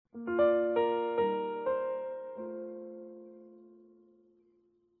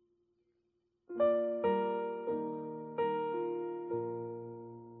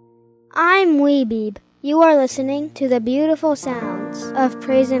I'm Weebeeb. You are listening to the beautiful sounds of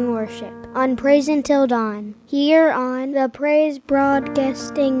praise and worship on Praise Until Dawn, here on the Praise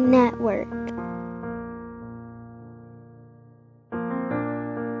Broadcasting Network.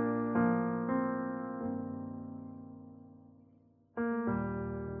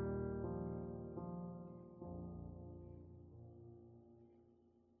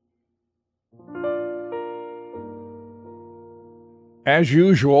 As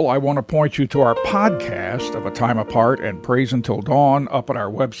usual, I want to point you to our podcast of A Time Apart and Praise Until Dawn up at our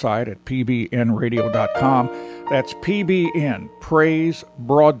website at pbnradio.com. That's PBN, Praise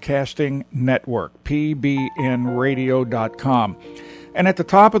Broadcasting Network, pbnradio.com. And at the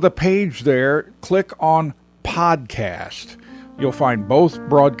top of the page there, click on Podcast. You'll find both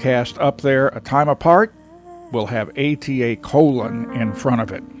broadcasts up there. A Time Apart will have ATA : in front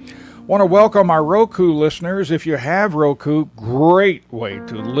of it. Want to welcome our Roku listeners. If you have Roku, great way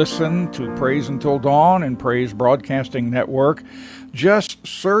to listen to Praise Until Dawn and Praise Broadcasting Network. Just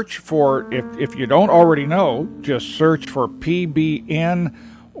search for, if you don't already know, just search for PBN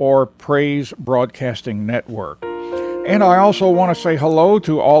or Praise Broadcasting Network. And I also want to say hello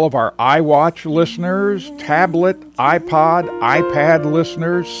to all of our iWatch listeners, tablet, iPod, iPad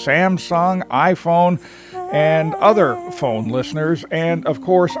listeners, Samsung, iPhone, and other phone listeners, and of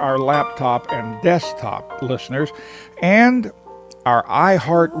course our laptop and desktop listeners, and our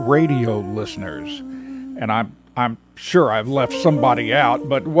iHeartRadio listeners. And I'm sure I've left somebody out,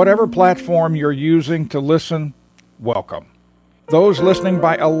 but whatever platform you're using to listen, welcome. Those listening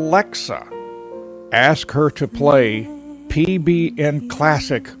by Alexa, ask her to play PBN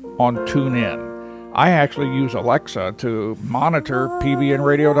Classic on TuneIn. I actually use Alexa to monitor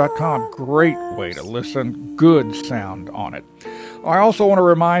pbnradio.com. Great way to listen. Good sound on it. I also want to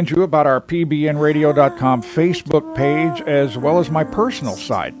remind you about our pbnradio.com Facebook page as well as my personal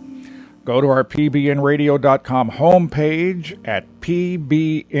site. Go to our pbnradio.com homepage at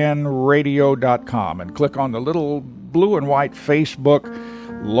pbnradio.com and click on the little blue and white Facebook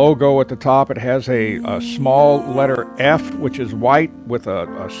logo at the top. It has a small letter F, which is white with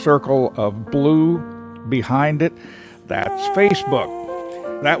a circle of blue behind it. That's Facebook.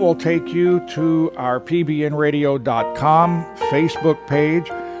 That will take you to our pbnradio.com Facebook page.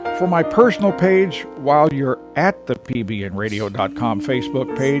 For my personal page, while you're at the pbnradio.com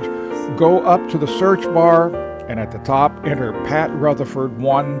Facebook page, go up to the search bar and at the top enter Pat Rutherford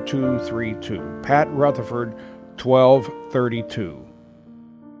 1232. Pat Rutherford 1232.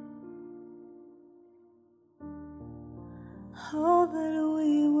 Oh, that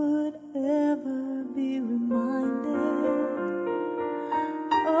we would ever be reminded.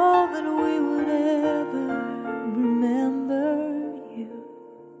 Oh, that we would ever remember you.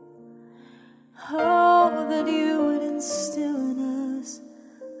 Oh, that you would instill in us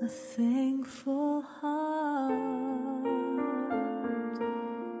a thankful heart.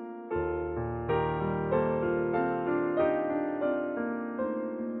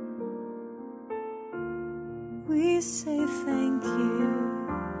 We say thank you.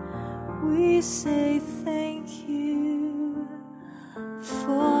 We say thank you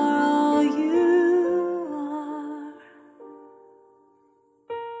for all you are.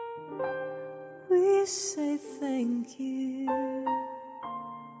 We say thank you.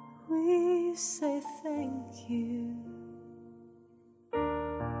 We say thank you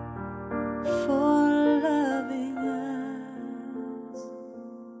for loving us,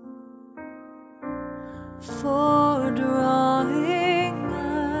 for drawing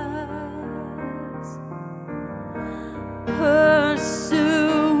us,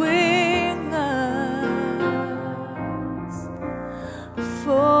 pursuing us,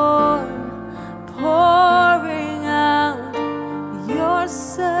 for pouring out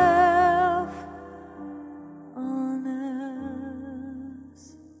yourself on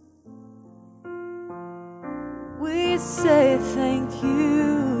us. We say thank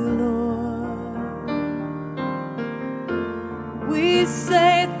you, Lord. We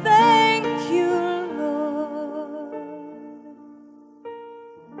say thank you, Lord.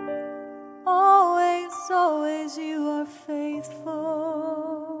 Always, always you are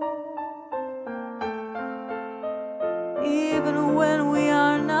faithful. Even when we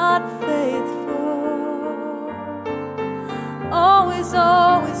are not faithful, always,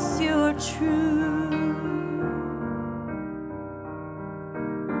 always you are true.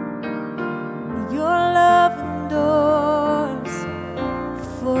 Your love endures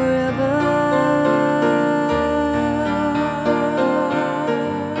forever.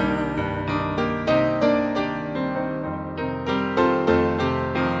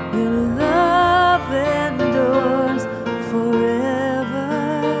 Your love endures forever.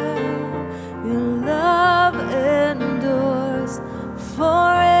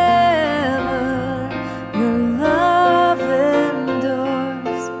 forever. Your love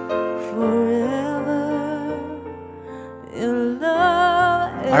endures forever. Your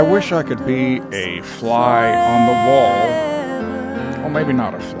love I wish I could be a fly on the wall. Well, maybe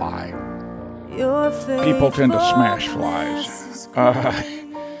not a fly. People tend to smash flies.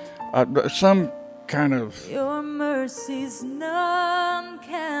 Some kind of Your mercies none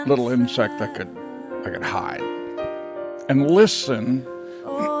can little insect that I could hide and listen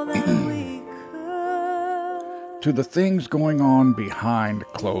all that we could. to the things going on behind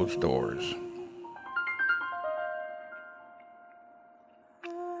closed doors.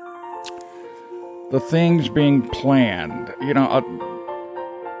 The things being planned,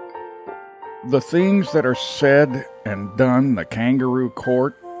 the things that are said and done, the kangaroo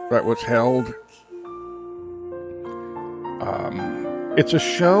court that was held. It's a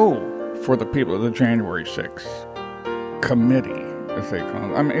show for the people of the January 6th committee, as they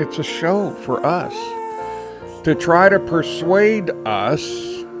call it. I mean, it's a show for us to try to persuade us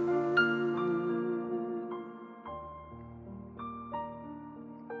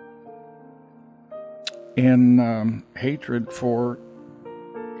in hatred for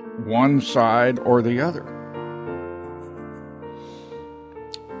one side or the other.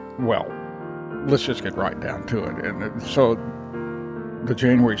 Well, let's just get right down to it. And so the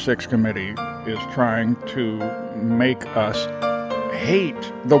January 6th committee is trying to make us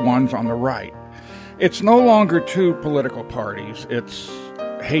hate the ones on the right. It's no longer two political parties. It's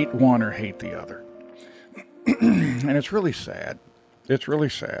hate one or hate the other. And it's really sad. It's really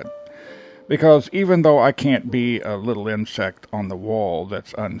sad. Because even though I can't be a little insect on the wall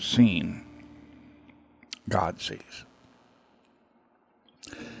that's unseen, God sees.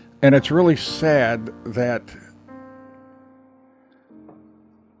 And it's really sad that,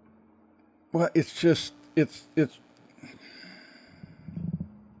 well, it's just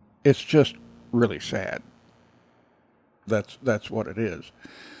really sad. That's what it is.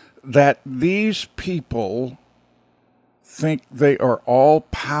 That these people think they are all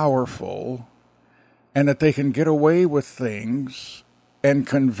powerful and that they can get away with things and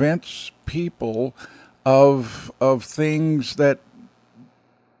convince people of things that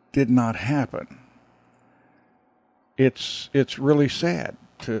did not happen. It's really sad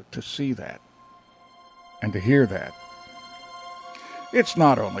to see that and to hear that. It's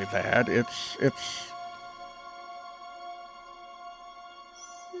not only that, it's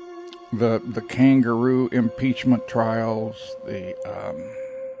the kangaroo impeachment trials,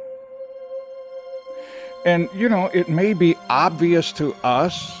 and it may be obvious to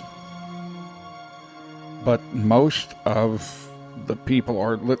us, but most of the people,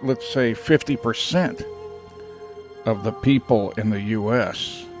 or let's say 50% of the people in the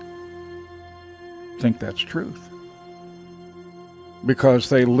U.S. think that's truth. Because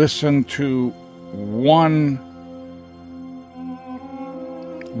they listen to one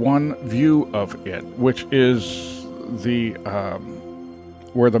view of it, which is the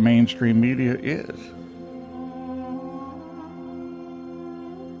where the mainstream media is.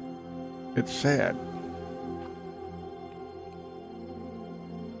 It's sad.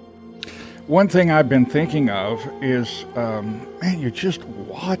 One thing I've been thinking of is, man, you just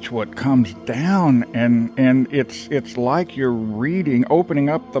watch what comes down, and it's like you're opening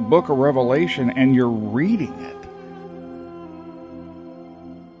up the book of Revelation, and you're reading it.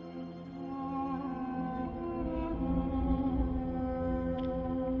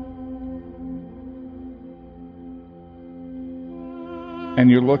 And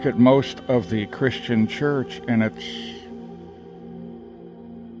you look at most of the Christian church, and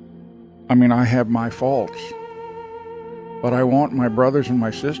I have my faults, but I want my brothers and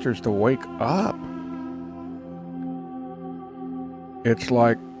my sisters to wake up. It's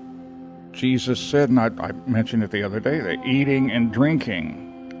like Jesus said, and I mentioned it the other day, that eating and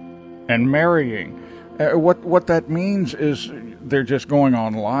drinking and marrying. What that means is they're just going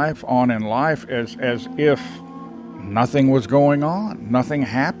on in life as if nothing was going on, nothing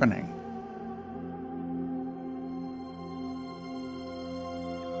happening.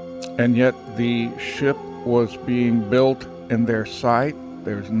 And yet the ship was being built in their sight.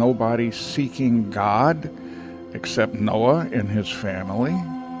 There's nobody seeking God except Noah and his family.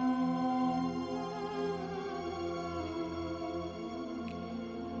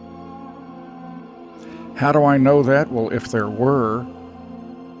 How do I know that? Well, if there were,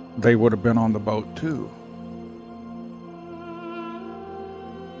 they would have been on the boat too.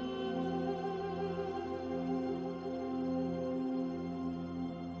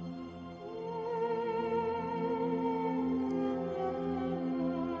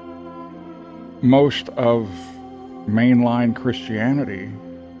 Most of mainline Christianity.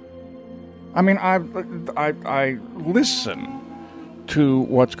 I mean, I listen to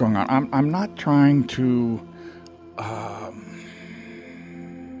what's going on. I'm not trying to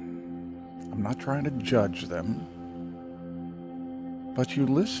I'm not trying to judge them, but you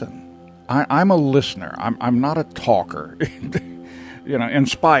listen. I'm a listener. I'm not a talker. You know, in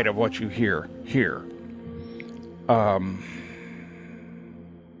spite of what you hear here.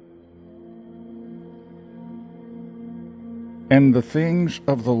 And the things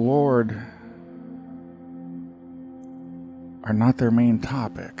of the Lord are not their main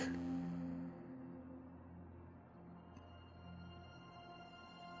topic.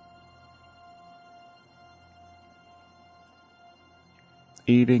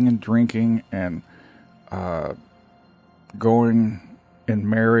 Eating and drinking and going in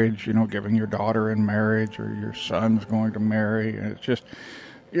marriage, you know, giving your daughter in marriage, or your son's going to marry. And it's just,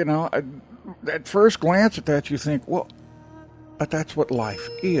 you know, at first glance at that, you think, well, but that's what life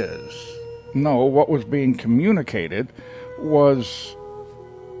is. No, what was being communicated was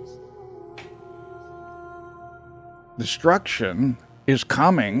destruction is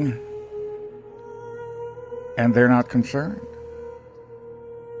coming, and they're not concerned.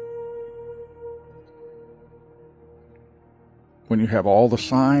 When you have all the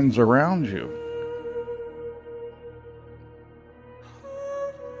signs around you.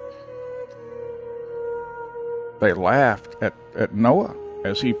 They laughed at Noah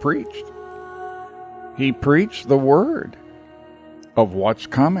as he preached. He preached the word of what's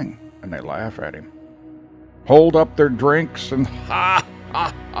coming, and they laugh at him. Hold up their drinks and ha,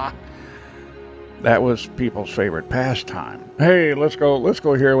 ha, ha. That was people's favorite pastime. Hey, let's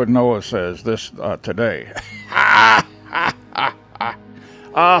go hear what Noah says this today. Ha, ha, ha, ha.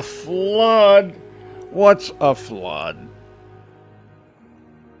 A flood? What's a flood?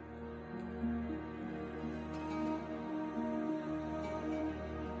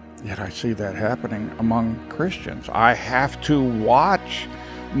 Yet I see that happening among Christians. I have to watch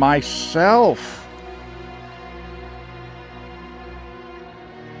myself.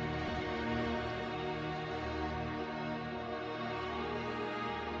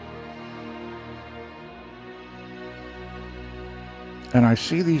 And I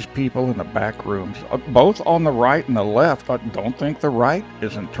see these people in the back rooms, both on the right and the left. I don't think the right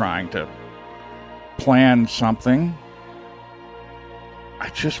isn't trying to plan something. I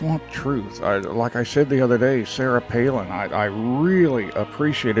just want truth. Like I said the other day, Sarah Palin, I really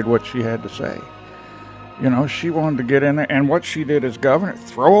appreciated what she had to say. You know, she wanted to get in there, and what she did as governor,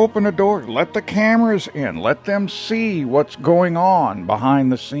 throw open the door, let the cameras in, let them see what's going on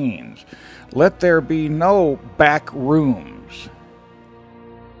behind the scenes. Let there be no back rooms.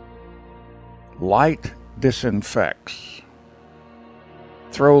 Light disinfects.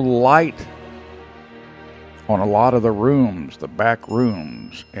 Throw light on a lot of the rooms, the back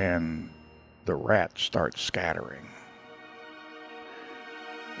rooms, and the rats start scattering.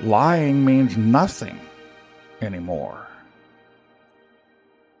 Lying means nothing anymore.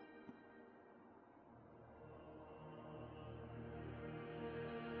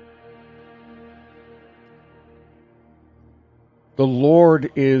 The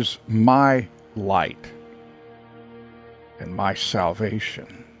Lord is my light and my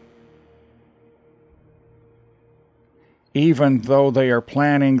salvation. Even though they are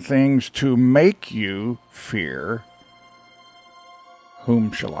planning things to make you fear,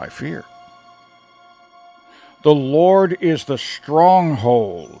 whom shall I fear? The Lord is the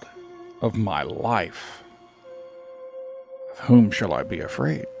stronghold of my life. Of whom shall I be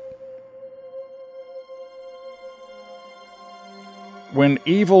afraid? When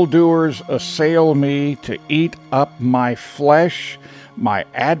evildoers assail me to eat up my flesh, my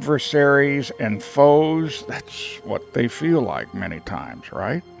adversaries and foes, that's what they feel like many times,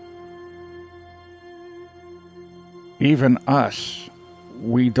 right? Even us,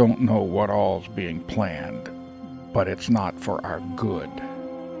 we don't know what all's being planned, but it's not for our good.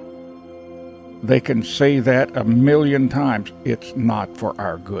 They can say that 1,000,000 times. It's not for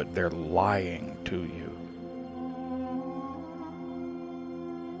our good. They're lying to you.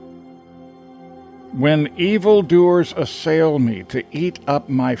 When evildoers assail me to eat up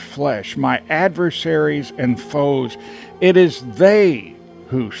my flesh, my adversaries and foes, it is they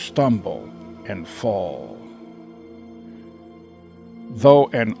who stumble and fall. Though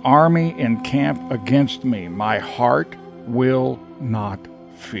an army encamp against me, my heart will not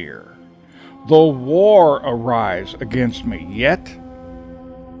fear. Though war arise against me, yet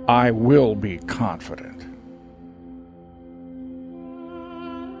I will be confident.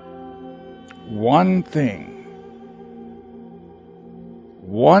 One thing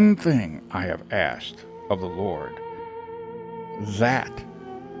I have asked of the Lord, that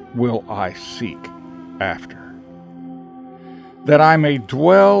will I seek after, that I may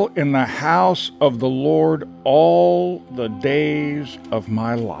dwell in the house of the Lord all the days of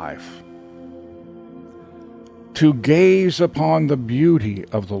my life, to gaze upon the beauty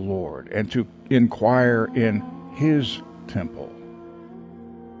of the Lord and to inquire in his temple.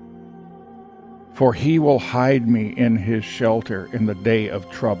 For he will hide me in his shelter in the day of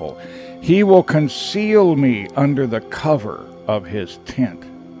trouble. He will conceal me under the cover of his tent.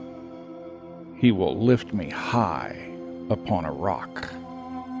 He will lift me high upon a rock.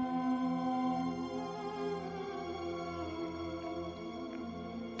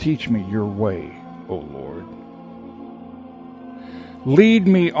 Teach me your way, O Lord. Lead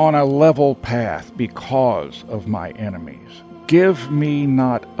me on a level path because of my enemies. Give me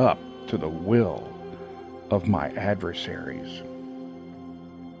not up to the will of my adversaries.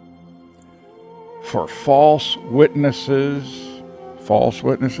 For false witnesses,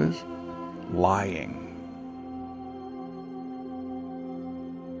 lying.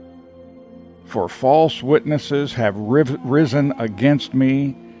 For false witnesses have risen against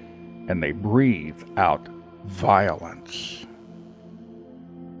me, and they breathe out violence.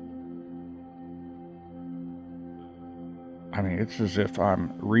 I mean, it's as if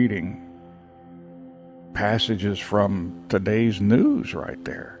I'm reading passages from today's news right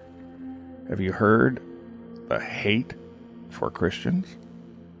there. Have you heard the hate for Christians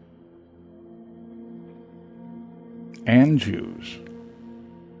and Jews?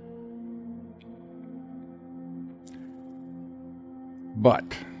 But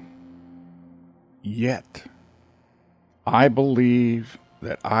yet I believe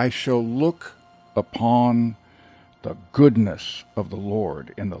that I shall look upon the goodness of the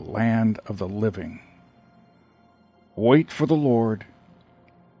Lord in the land of the living. Wait for the Lord.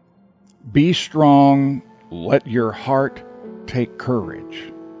 Be strong. Let your heart take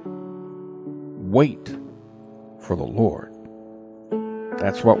courage. Wait for the Lord.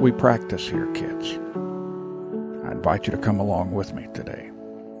 That's what we practice here, kids. I invite you to come along with me today.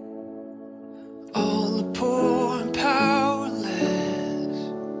 All the poor and powerless,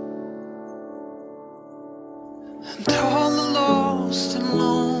 and all the lost and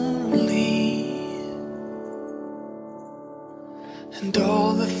lonely, and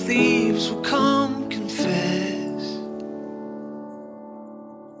all the thieves will come confess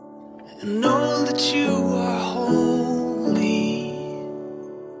and know that you are holy,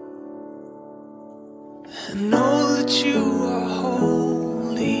 and know that you are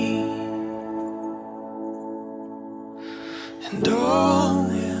holy, and all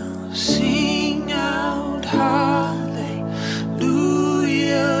will sing out hallelujah,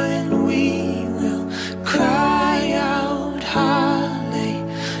 and we will cry out hallelujah.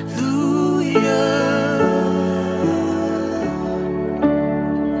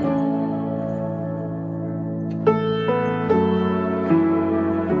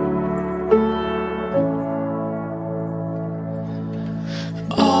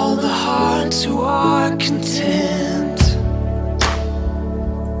 All the hearts who are content,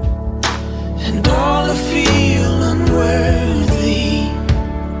 and all who feel unworthy,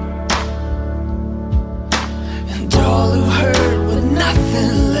 and all who hurt with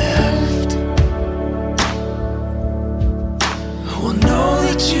nothing left, will know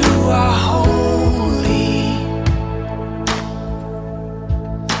that you are holy,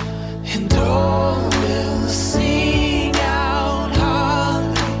 and all will sing out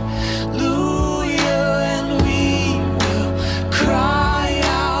hallelujah, and we will cry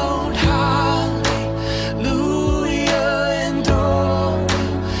out hallelujah, and all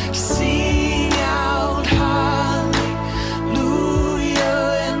will sing out hallelujah,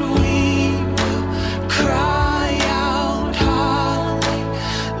 and we will cry out hallelujah.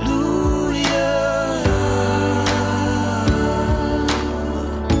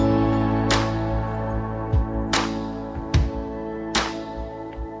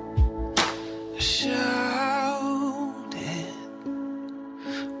 Shout it,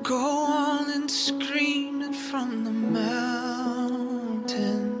 go on and scream it from the mountains,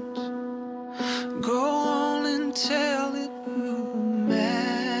 go on and tell it through masses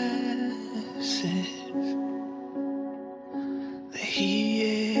that he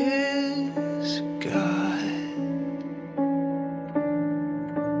is God.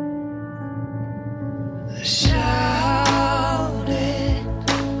 Shout it,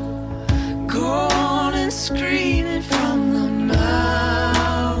 go on and scream it from the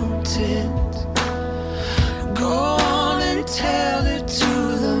mountains, go on and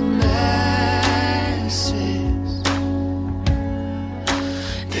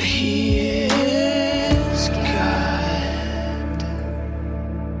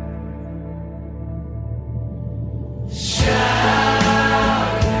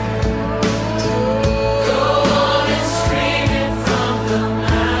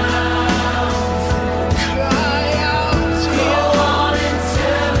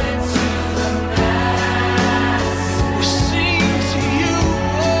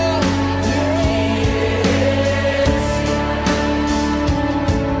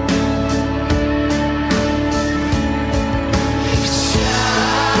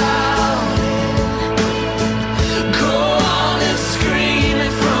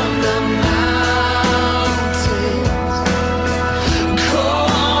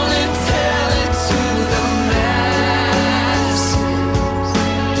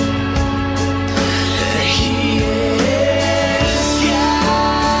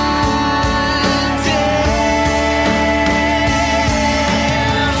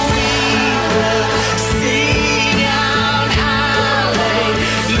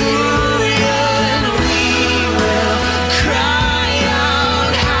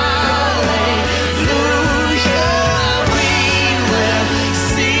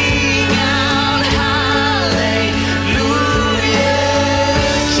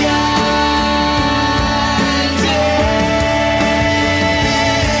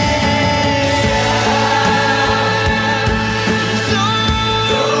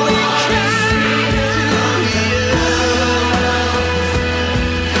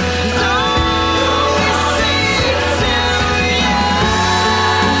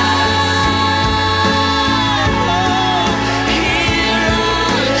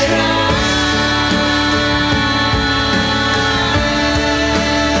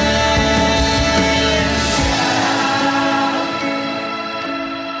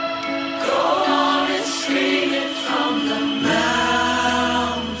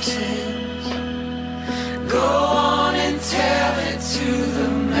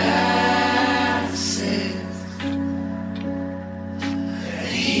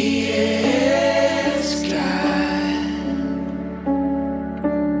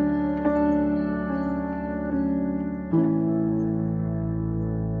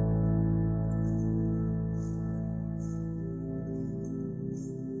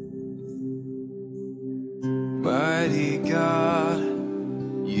Mighty God,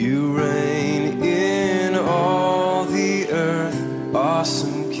 you reign in all the earth,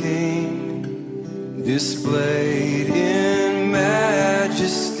 awesome King, displayed in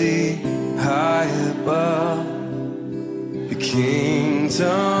majesty, high above the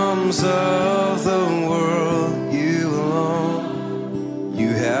kingdoms of the world. You alone, you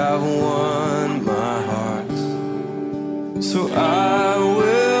have won my heart, so I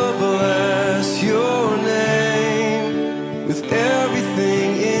will bless your name with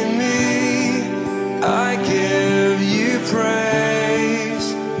everything in me. I give you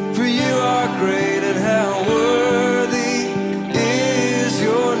praise, for you are great, and how worthy is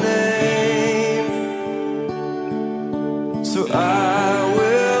your name. So I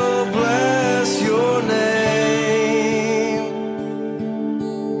will bless your name.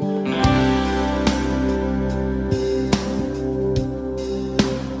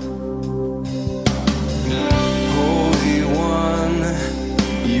 Holy One,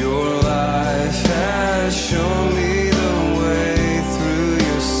 your life has shown me the way through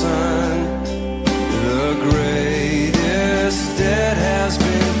your Son. The greatest debt has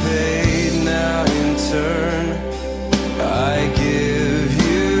been paid. Now in turn, I give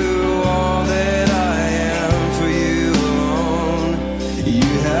you all that I am, for you alone.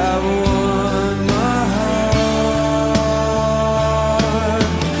 You have won my heart,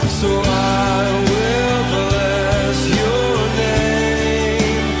 so I will bless your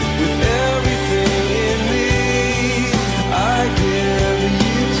name with everything in me. I give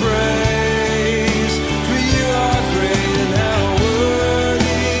you praise, for you are great, and how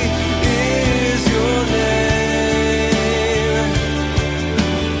worthy is your name.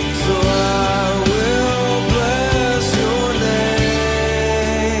 So I will bless your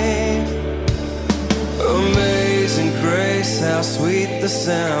name. Amazing grace, how sweet the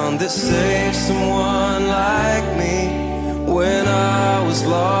sound that saved someone like me. When I was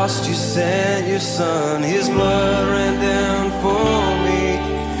lost, you sent your Son, his blood ran down for me.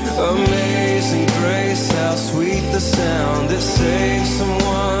 Amazing grace, how sweet the sound that saved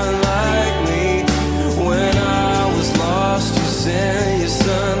someone like me. When I was lost, you sent your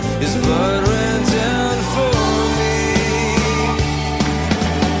Son, his blood ran down for me.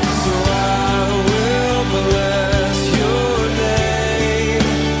 So I will bless your name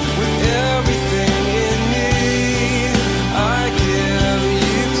with everything in me. I give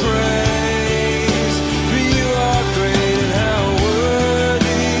you praise, for you are great, and how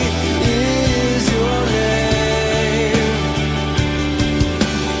worthy is your name.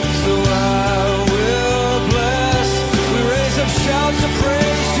 So I will bless. We raise up shouts of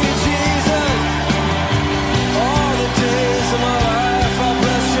praise to you, Jesus. All the days of my life, I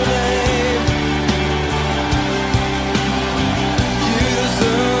bless your name. You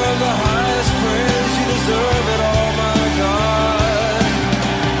deserve the highest praise. You deserve it all, my God.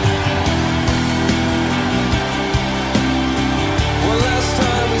 One last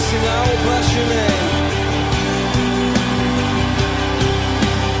time we sing, I will bless your name.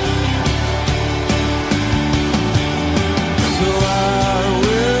 So I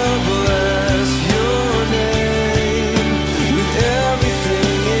will bless your name with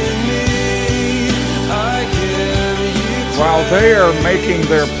everything in me. I give you While they are making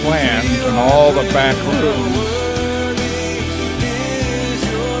their plans in all the back rooms,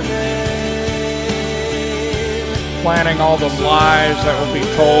 planning all the lies that will be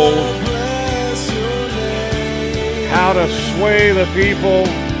told, how to sway the people,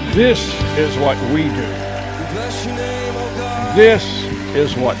 this is what we do. This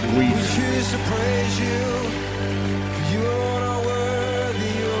is what we do. Choose to praise you. You alone are worthy.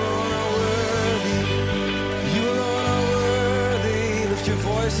 You alone are worthy. You alone are worthy. Lift your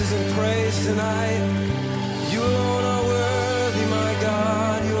voices in praise tonight. You alone are worthy, my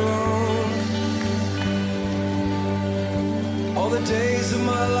God. You alone. All the days of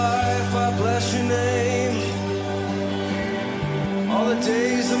my life, I bless your name. All the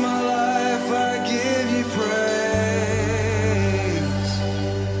days of my life, I give you praise.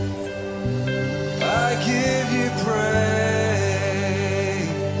 I give you praise.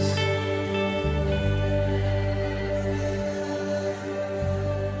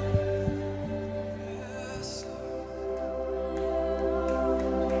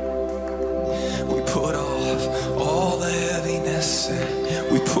 We put off all the heaviness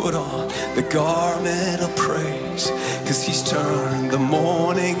we put on the garment of praise, 'cause he's turned the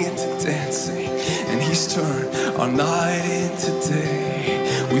morning into dancing, and he's turned our night into day.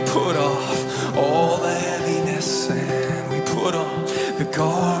 We put off all the heaviness and we put on the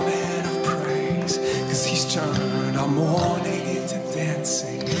garment of praise, 'cause he's turned our morning into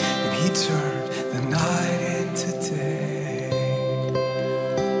dancing, and he turned the night into day.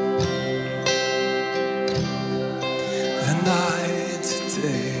 The night into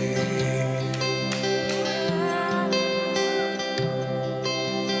day.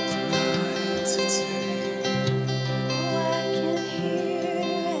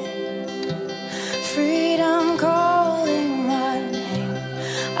 Freedom calling my name,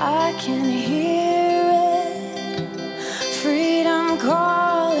 I can hear it. Freedom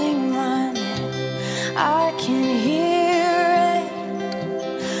calling my name, I can hear it.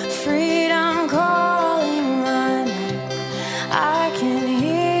 Freedom calling my name, I can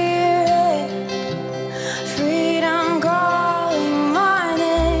hear it. Freedom calling my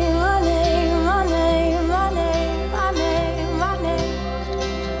name, my name, my name, my name, my name, my name.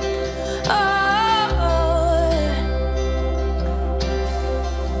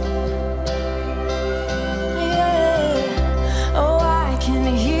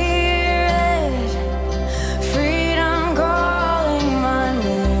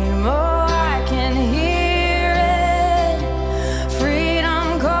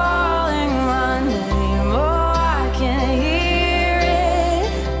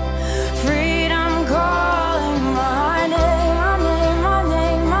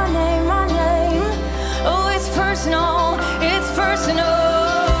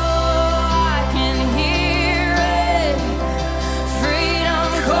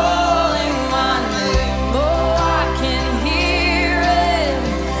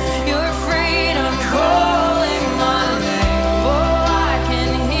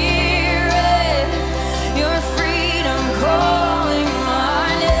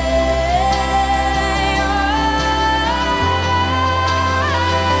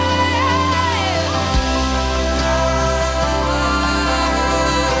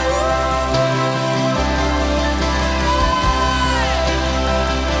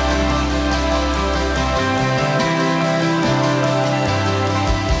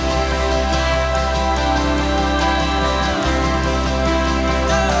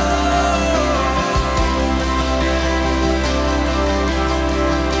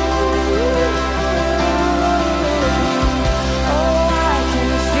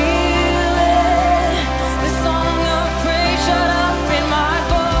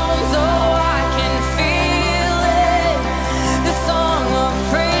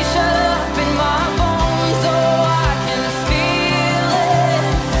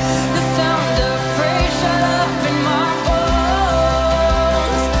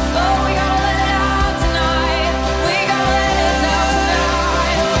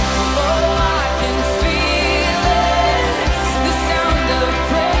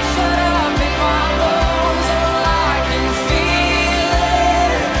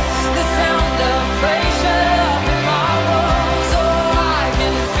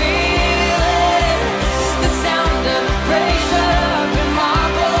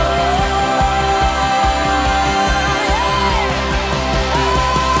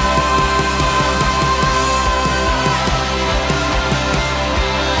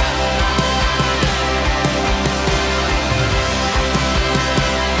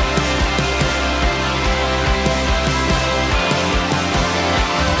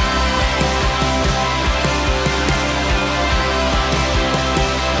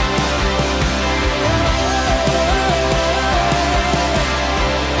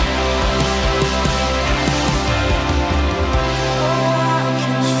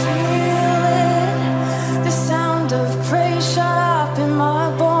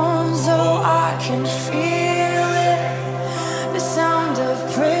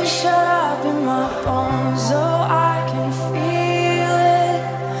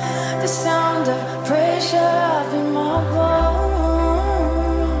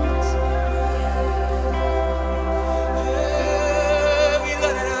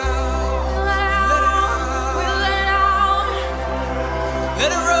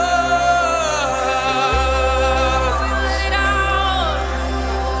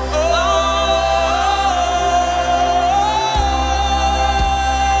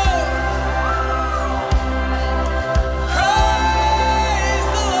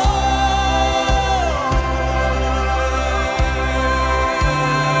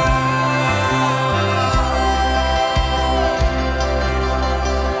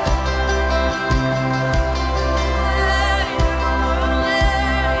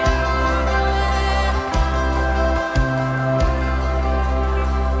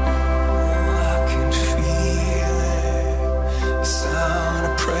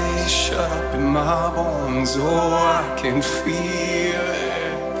 can feel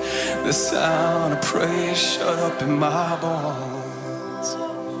it. The sound of praise shut up in my bones.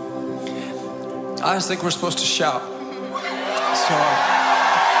 I just think we're supposed to shout. So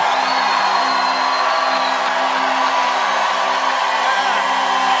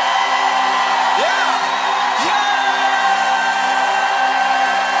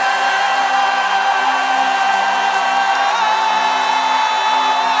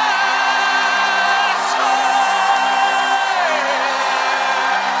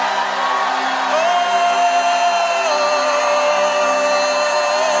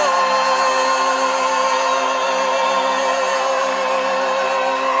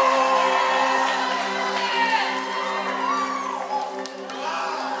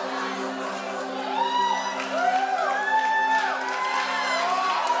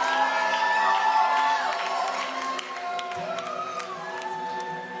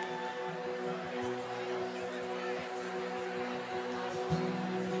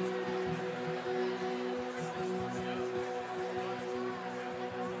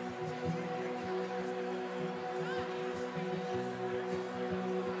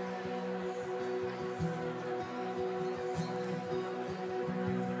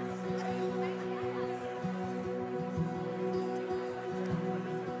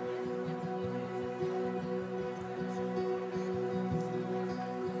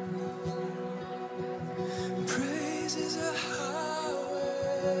praise is a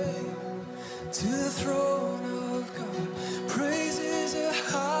highway to the throne of God. Praise is a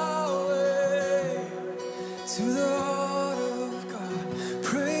highway to the heart of God.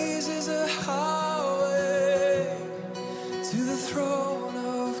 Praise is a highway to the throne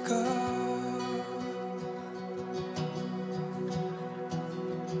of God.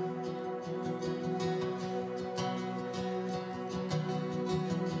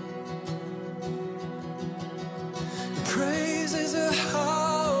 Praise is a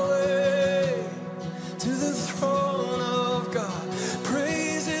highway to the throne of God.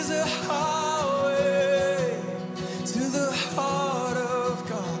 Praise is a highway to the heart of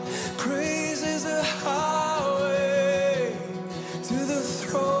God. Praise is a highway to the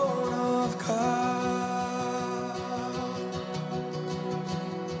throne of God.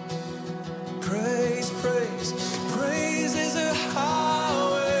 Praise, praise, praise is a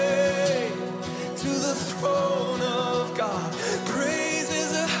highway to the throne of God. Praise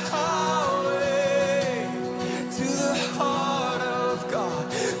is a highway to the heart of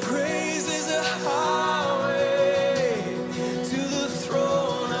God. Praise is a highway to the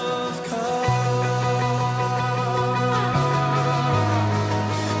throne of God.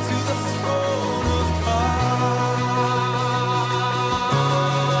 To the throne of God.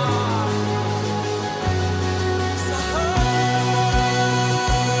 It's a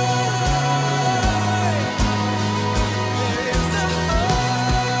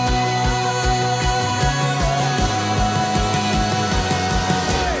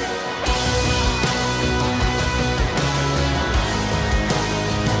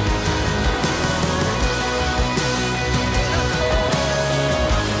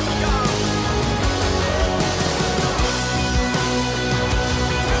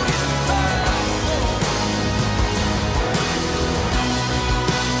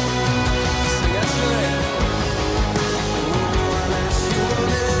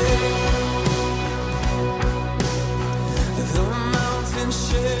the mountains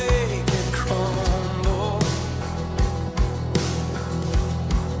shake and crumble,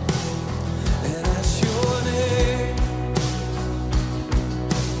 and at your name,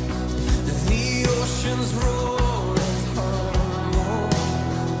 the oceans roar and tumble.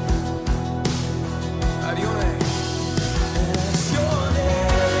 At your name, and at your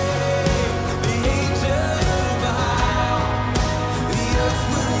name, the angels will bow, the earth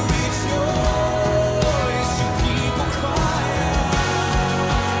will rejoice, your people cry out.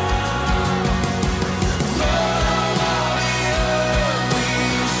 Lord of all the earth, we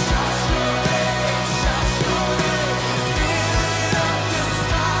shout your name, filling up the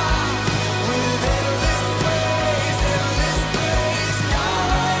sky with endless praise.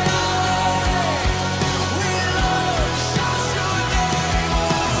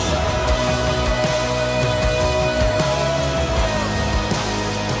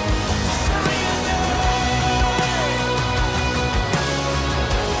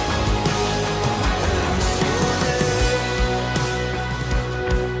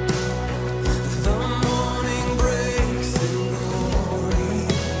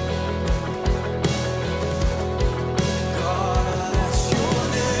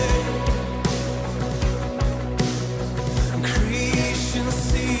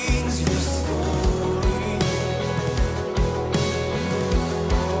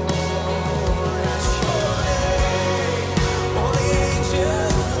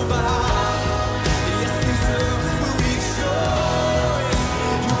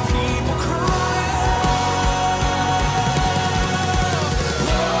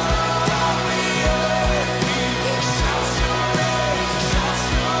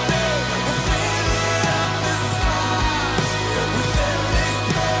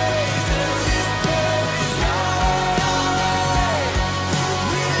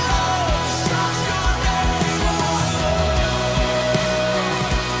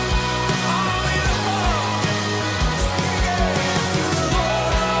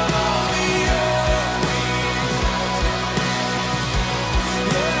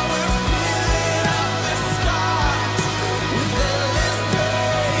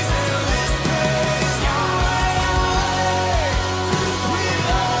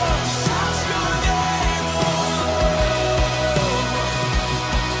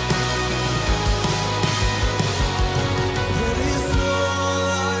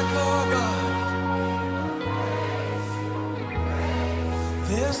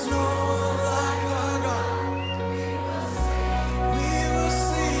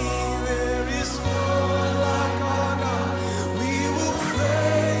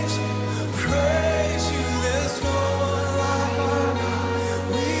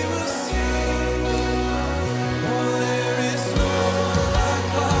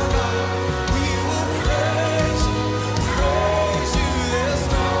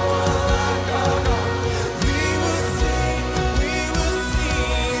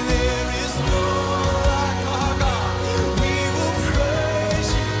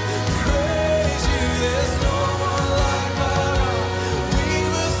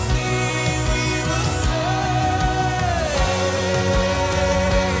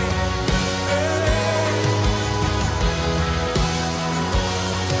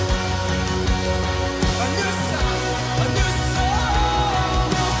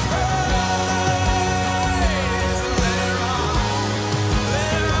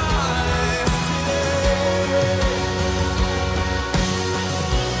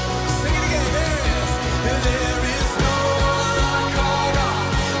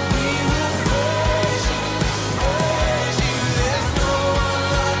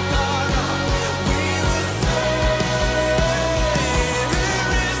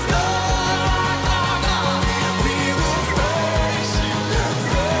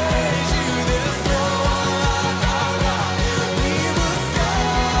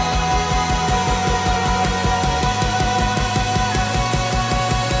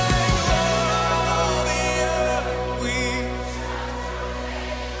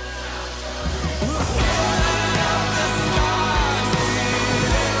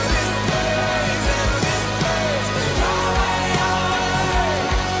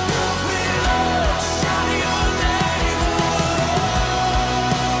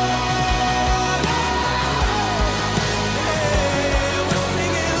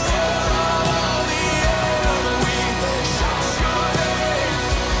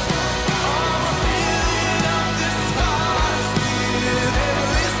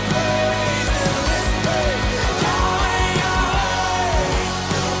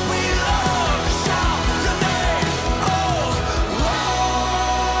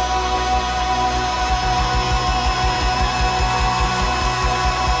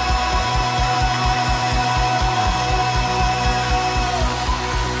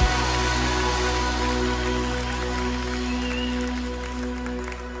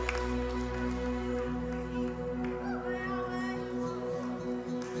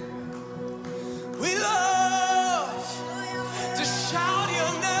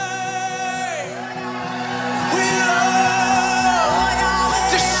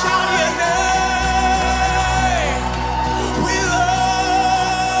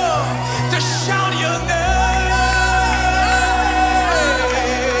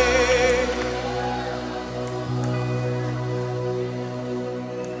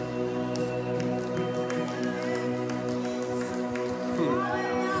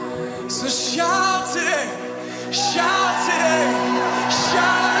 So shout today, shout today,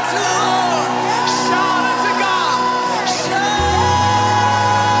 shout unto the Lord, shout unto God, shout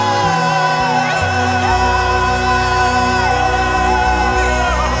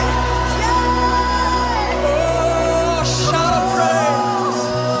of praise.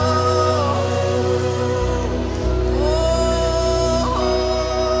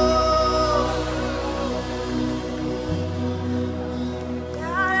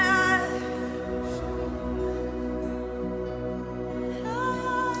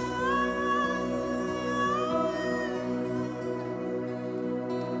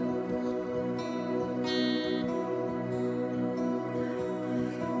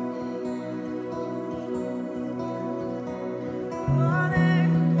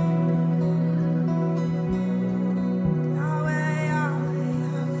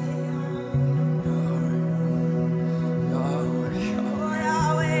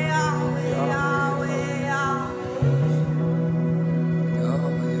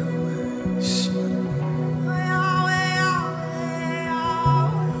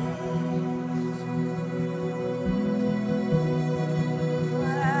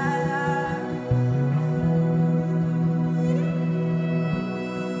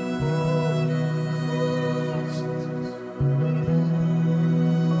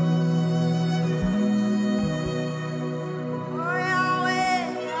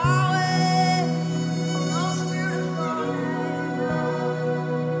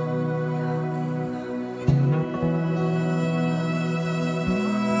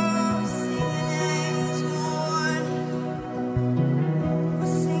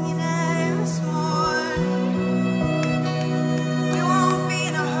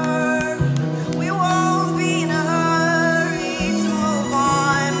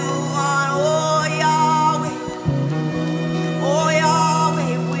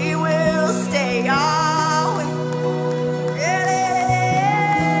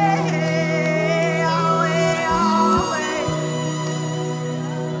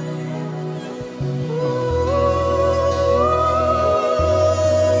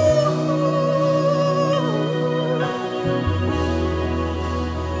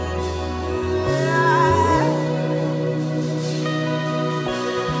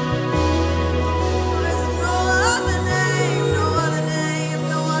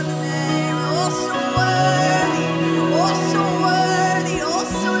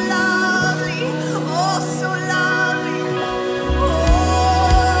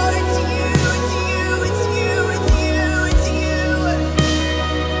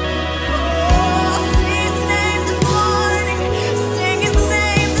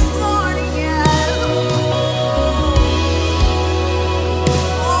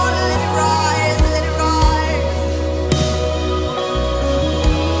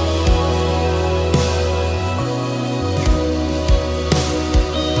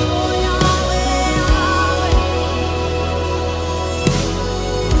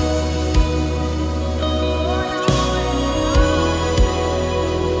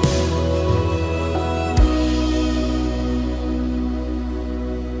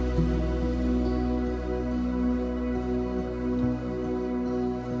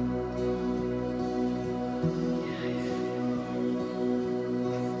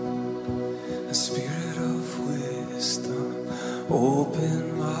 A spirit of wisdom,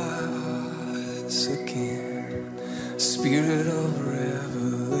 open my eyes again. Spirit of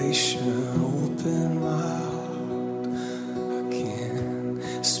revelation, open my heart again.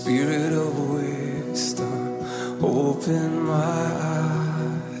 Spirit of wisdom, open my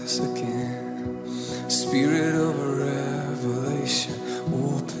eyes again. Spirit of revelation,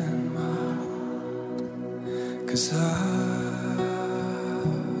 open my heart. 'Cause I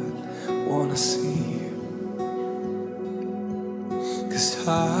wanna see you, 'cause I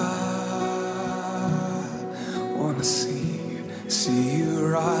wanna see you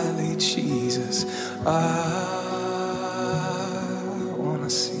rightly, Jesus. I wanna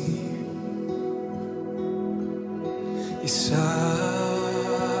see you. Yes, I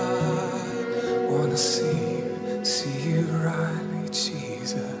wanna see you rightly,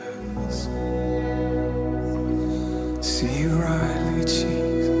 Jesus. See you rightly,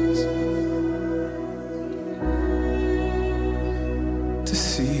 Jesus. To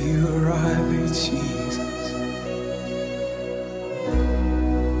see you rightly, Jesus.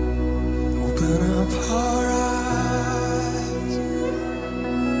 Open up our eyes.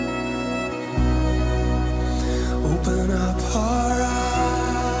 Open up our eyes.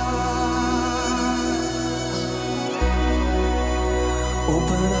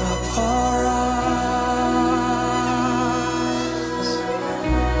 Open up our eyes.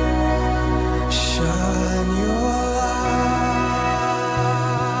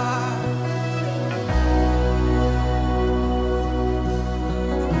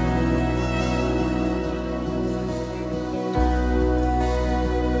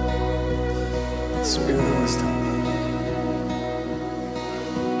 wisdom,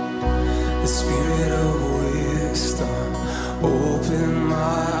 the spirit of wisdom, open my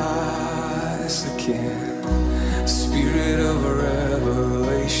eyes again. Spirit of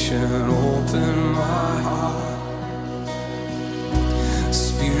revelation, open my heart.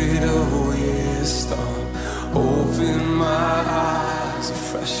 Spirit of wisdom, open my eyes, a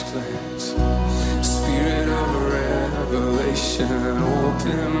fresh glimpse. Spirit of revelation,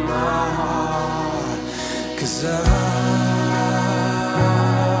 open my heart. 'Cause I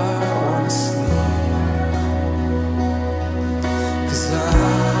wanna sleep. 'Cause I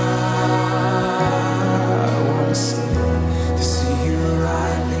wanna sleep to see you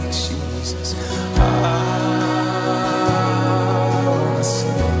rightly, Jesus. I wanna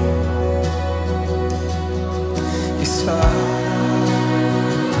sleep. Yes, I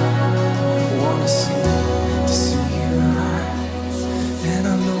wanna sleep to see you rightly. And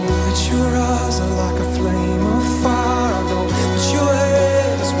I know that your eyes are like a flame of fire. I know that your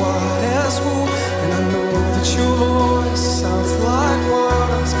head is white as wool. And I know that your voice sounds like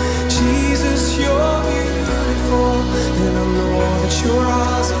waters. Jesus, you're beautiful. And I know that your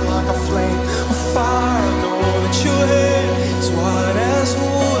eyes are like a flame of fire. I know that your head is white as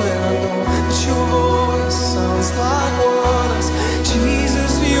wool. And I know that your voice sounds like waters.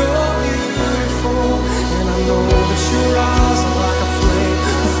 Jesus, you're beautiful. And I know that your eyes are like a flame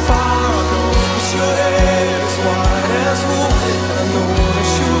of fire. I know that your head is white as wool. And I know that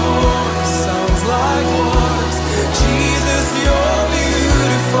your voice sounds like waters. Jesus, you're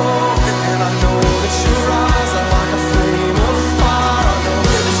beautiful. And I know that your eyes are like a flame of fire. I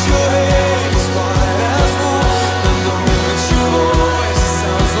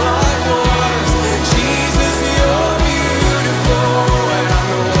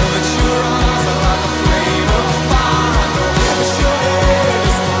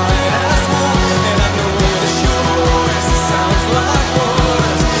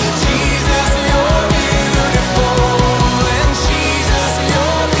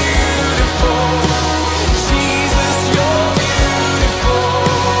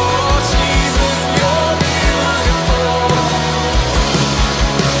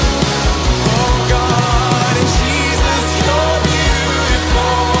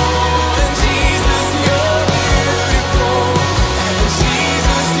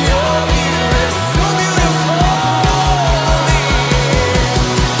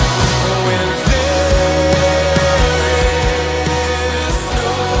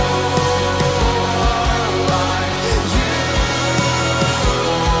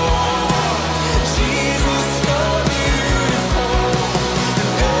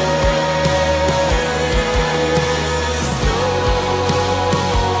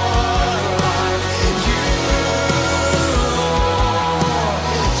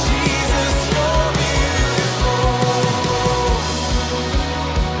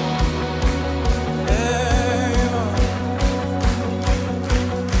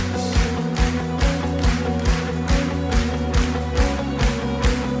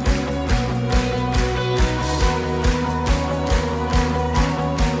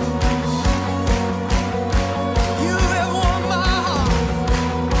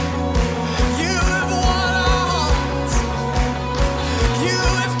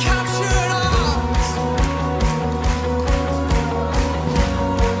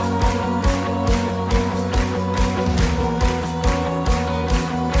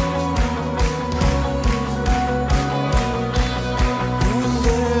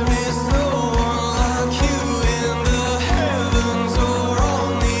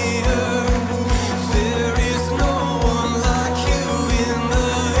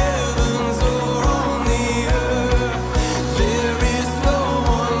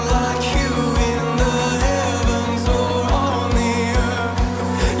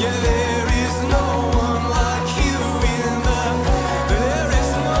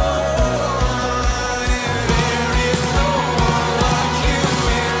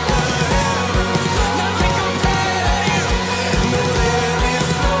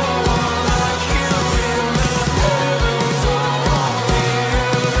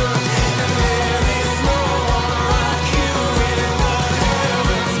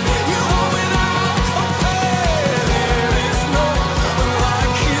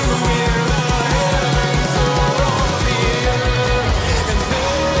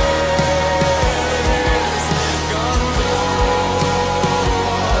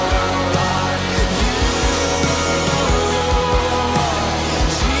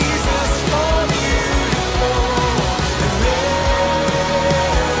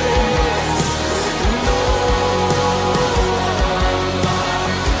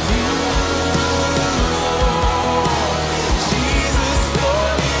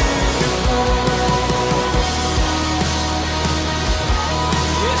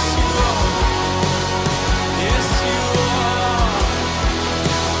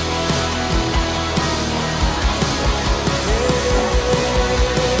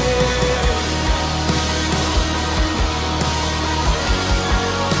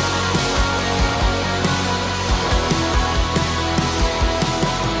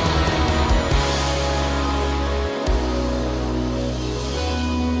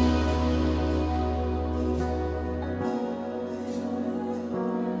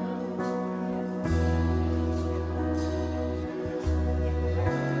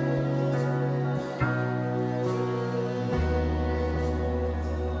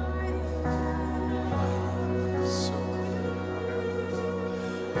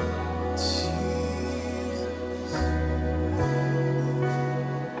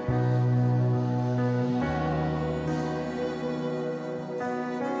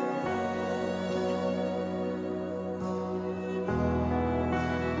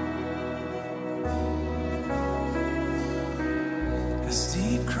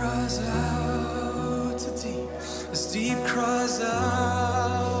cries out to deep, as deep cries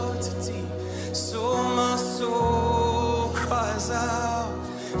out to deep, so my soul cries out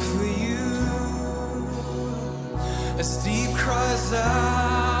for you. As deep cries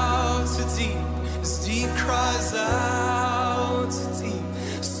out to deep, as deep cries out to deep,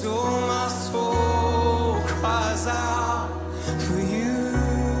 so my soul cries out for you.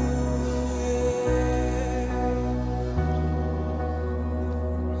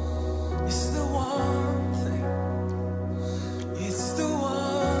 It's the one thing, it's the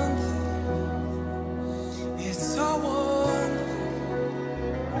one thing, it's our one thing,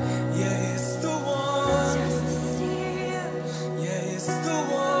 yeah, it's the one, just to see you, yeah, it's the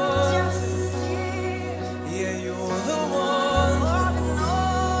one, just to see you, yeah, you're the one, Lord, I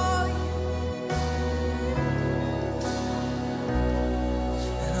know you.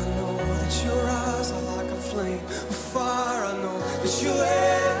 And I know that your eyes are like a flame of fire. I know that your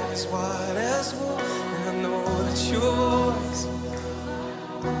hair is white as wool. And I know that your voice,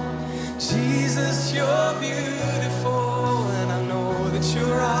 Jesus, you're beautiful. And I know that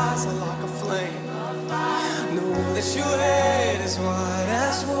your eyes are like a flame. I know that your head is white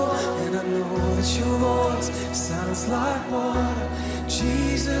as wool. And I know that your voice sounds like water.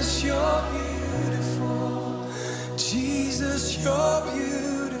 Jesus, you're beautiful. Jesus, you're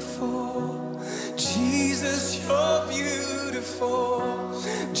beautiful. Jesus, you're beautiful.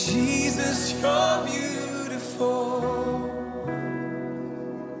 Jesus, you're beautiful.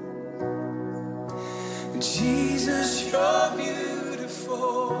 Jesus, you're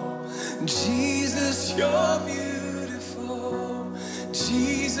beautiful. Jesus, you're beautiful.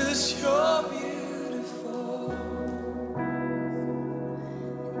 Jesus, you're beautiful.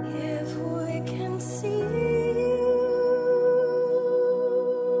 If we can see you,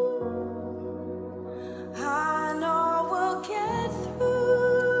 I know we'll get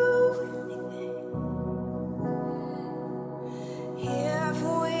through anything. If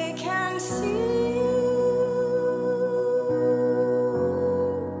we can see you,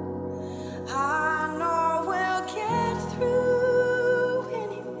 I know we'll get through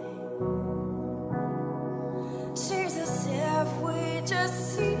anything. Jesus, if we just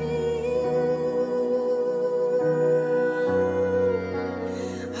see you,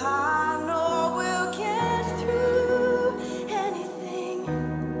 I know we'll get through anything.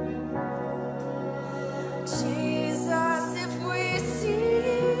 Jesus, if we see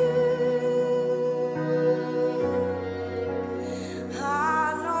you, I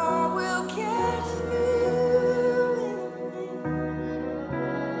know we'll get through anything.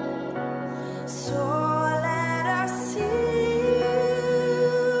 So let us see you.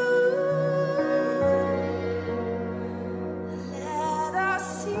 Let us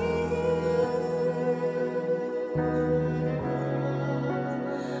see you.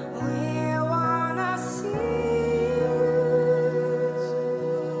 We wanna see you.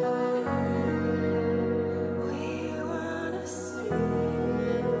 We wanna see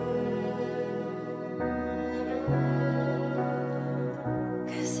you.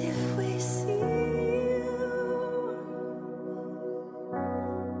 'Cause if we see you,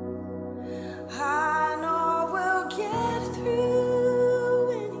 I know we'll get through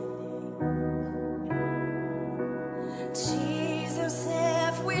anything. Jesus,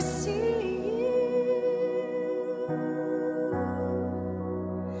 if we see you,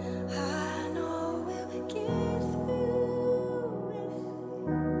 I know we'll get through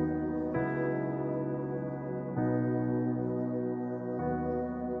anything.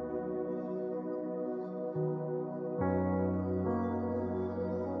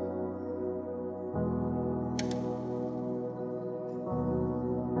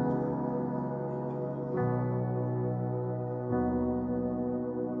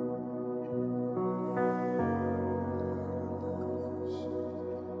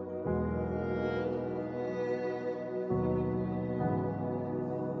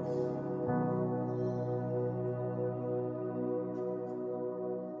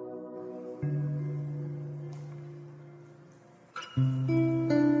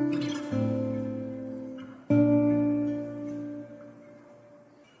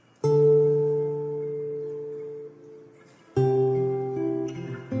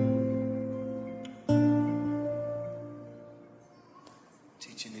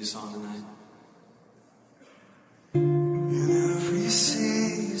 Teach a new song tonight. In every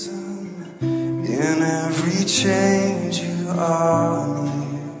season, in every change, you are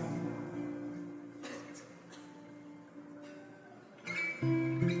near.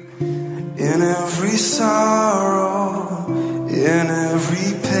 In every sorrow, in every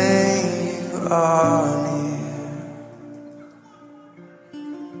pain, you are near.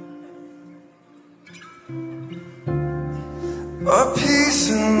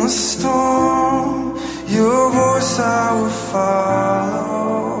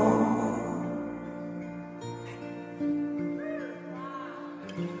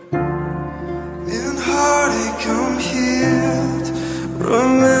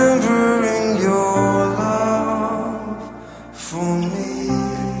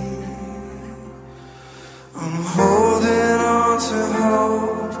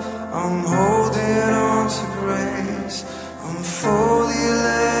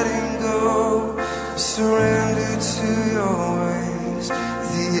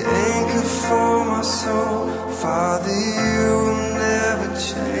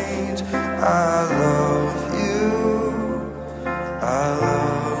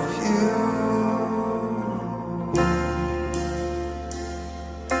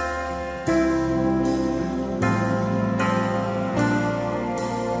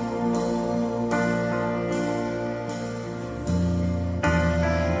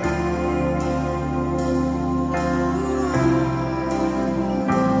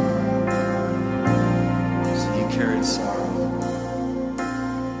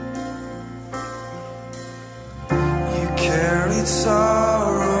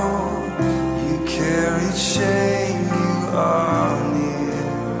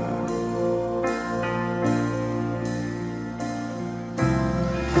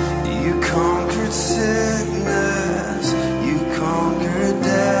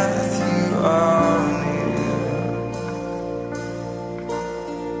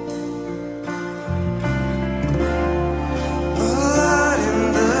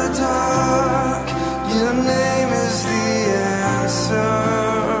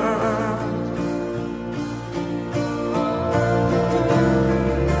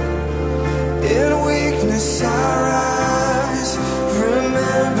 darkness I rise,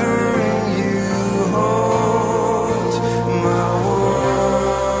 remembering you hold my world.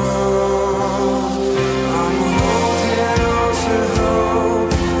 I'm holding on to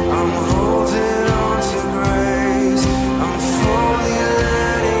hope, I'm holding on to grace, I'm fully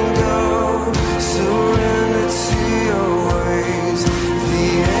letting go, surrender to your ways. The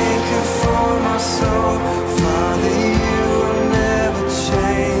anchor for my soul, Father, you will never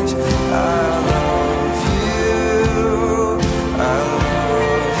change. I love you, I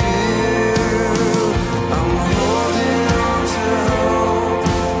love you. I'm holding on to hope,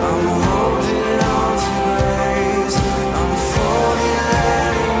 I'm holding on to grace, I'm fully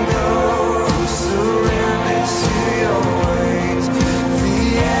letting go, I'm surrendering to your ways. The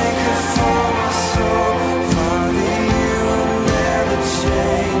anchor for my soul, Father, you will never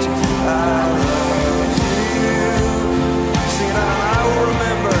change. I love you. Sing it out, I will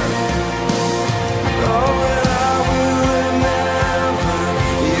remember. Oh, and I will remember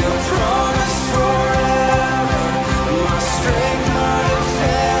your promise forever. My strength, my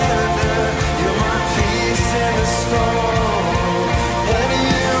defender, you're my peace in the storm. And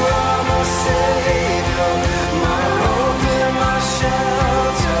you are my savior, my hope and my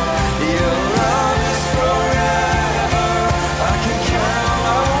shelter. Your love is forever. I can count,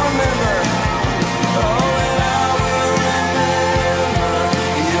 I will remember. Oh, and I will remember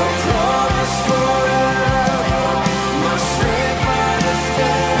your promise forever. My strength, my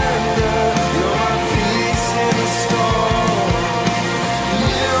defender, you're my peace in the storm.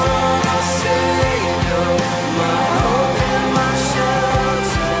 You are my savior, my hope and my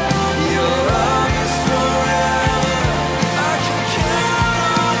shelter. Your love is forever. I can count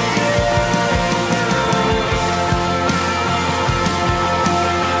on you.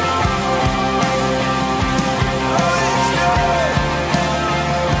 Oh, it's good.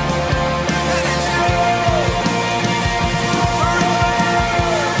 It is good.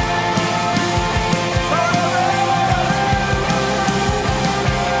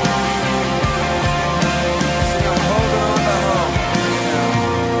 Sing, I'm holding on to hope.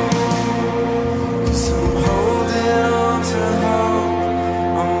 'Cause I'm holding on to hope,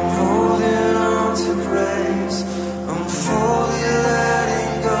 I'm holding on to grace, I'm fully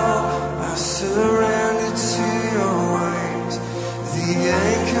letting go, I surrender to your ways. The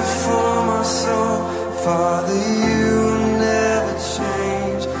anchor for my soul, Father, you will never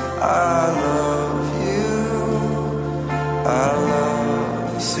change. I love you, I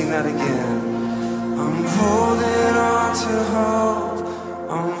love you. Sing that again. I'm holding on to hope,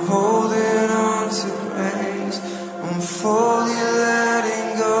 I'm holding on to grace, I'm fully letting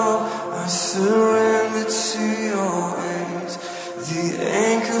go, I surrender to your ways. The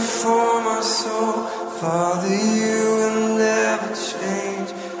anchor for my soul, Father, you will never change.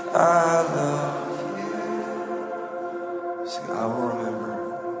 I love you. Sing, I will remember.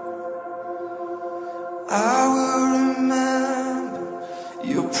 I will remember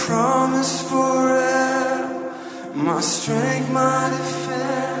your promise forever. My strength, my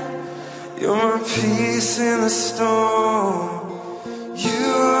defense, you're my peace in the storm. You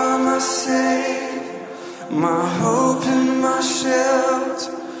are my savior, my hope and my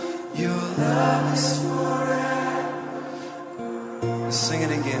shelter. Your love is forever. Sing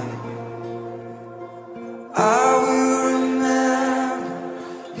it again. I will remember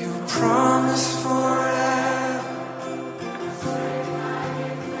your promise forever.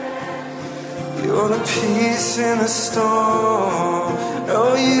 You're the peace in the storm.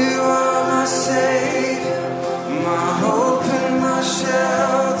 Oh, you are my savior, my hope and my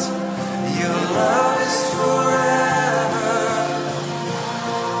shelter. Your love is forever.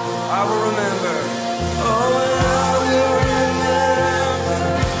 I will remember. Oh, and I will remember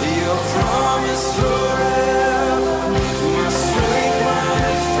your promise forever. My strength, my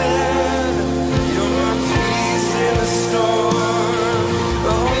defender, you're my peace in the storm.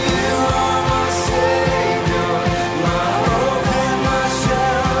 Oh, you are my savior, my hope and my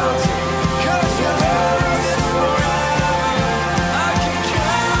shelter.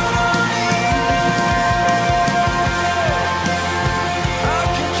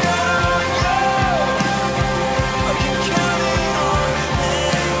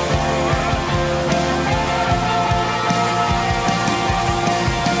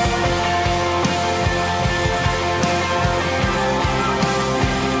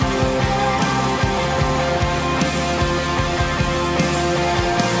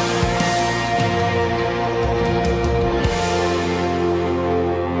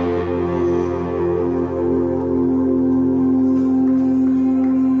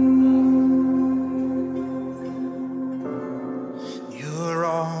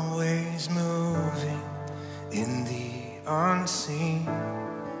 unseen.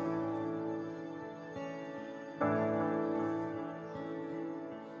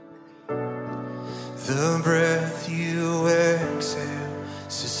 The breath you exhale,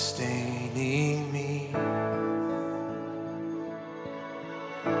 sustaining me.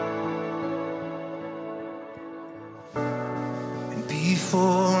 And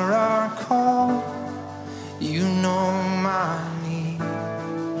before I call, you know my need.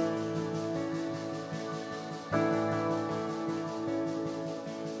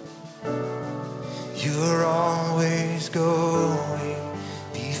 You're always going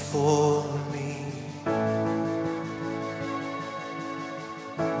before me.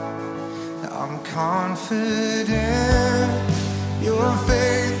 I'm confident your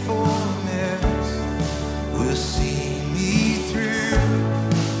faithfulness will see me through.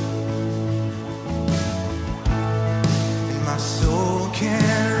 And my soul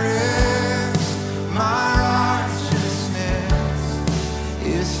can rest, my righteousness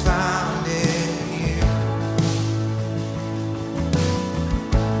is found in you.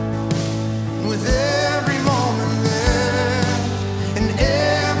 With every moment left and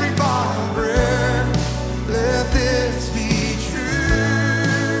every bottom breath, let this be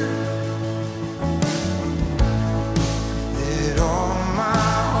true. That all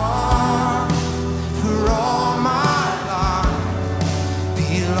my heart, for all my life,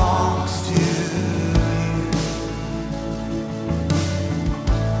 belongs to you.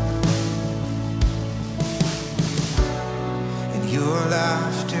 And your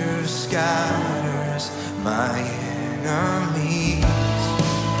laughter scatters my enemies.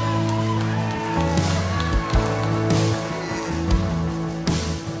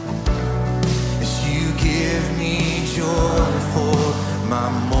 As you give me joy for my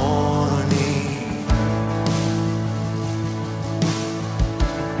morning.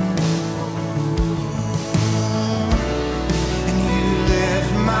 And you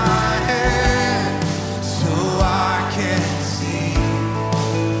lift my head so I can see.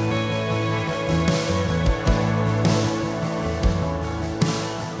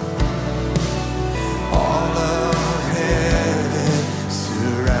 All of heaven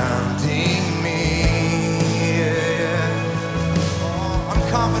surrounding me.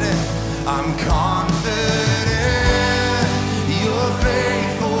 I'm confident your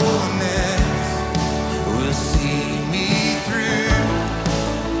faithfulness will see me through.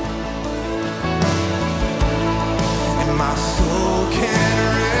 And my soul can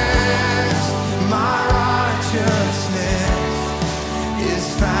rest, my righteousness is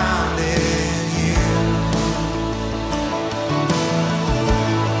found in you.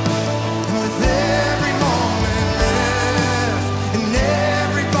 And with every moment left and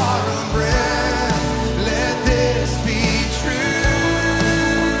every bottom breath, let this be true.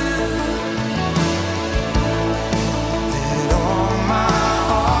 That all my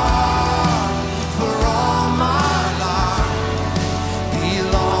heart, for all my life,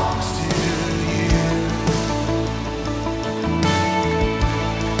 belongs to you.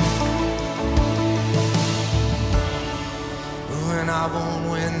 When I won't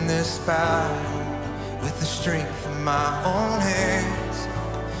win this battle with the strength of my own hands,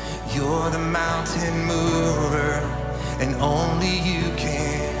 you're the mountain mover, and only you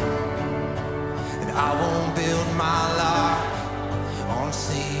can. And I won't build my life on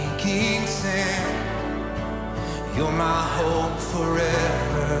sinking sand. You're my hope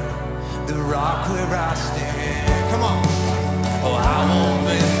forever, the rock where I stand. Come on. Oh, I won't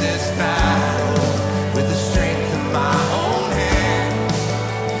win this battle with the strength of my own hands.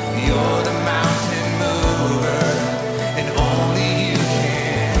 You're the mountain mover, and only you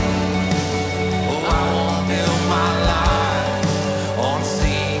can. Oh, I won't build my life on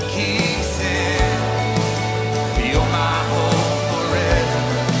sinking sand. You're my hope forever.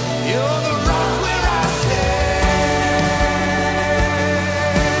 You're the rock where I stand.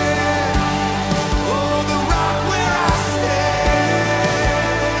 Oh, the rock where I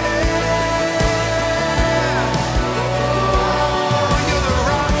stand.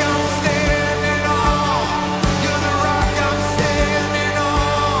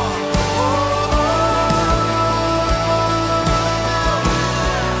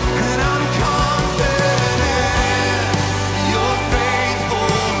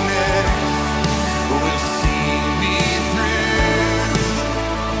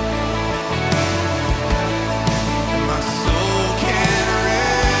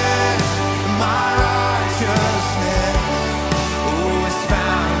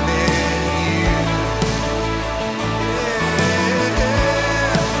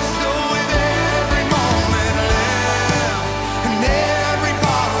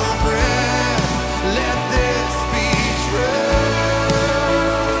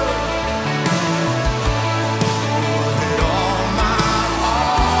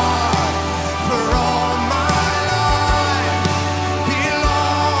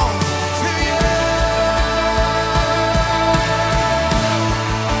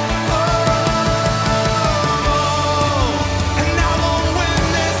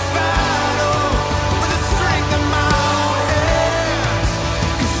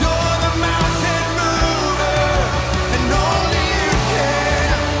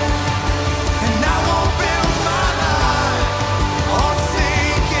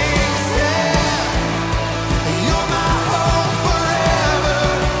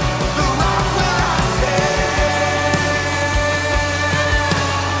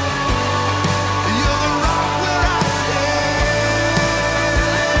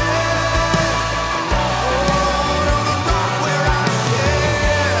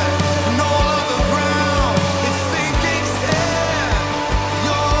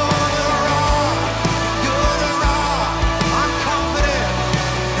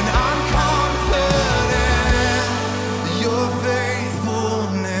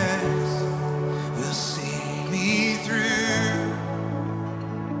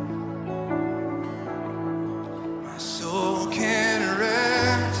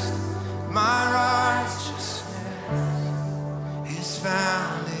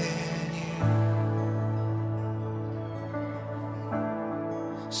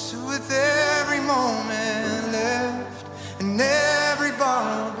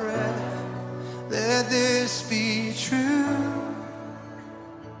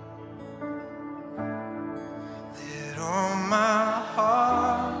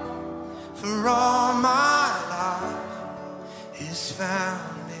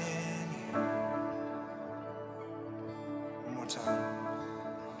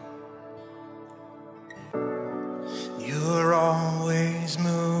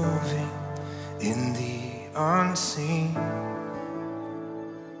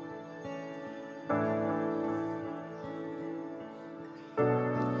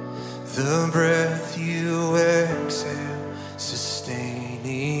 the breath you exhale,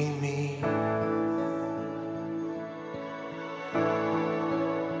 sustaining me.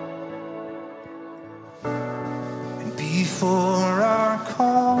 And before I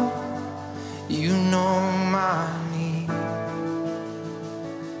call, you know my need.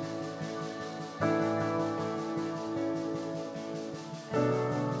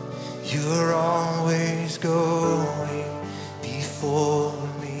 You're always going before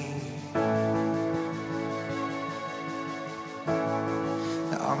me.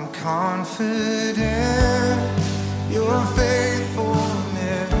 I'm confident your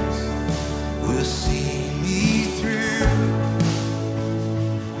faithfulness will see me through.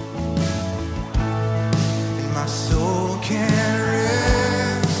 And my soul can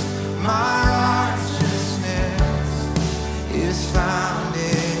rest, my righteousness is found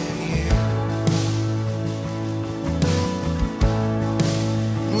in you.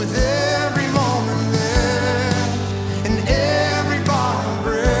 With every moment left and every bottom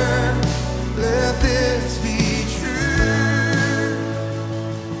breath, let this be true.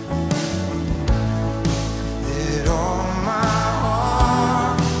 That all my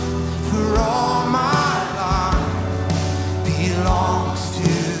heart, for all my life, belongs to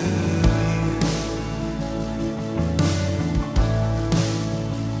you.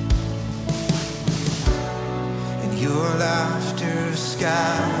 And your laughter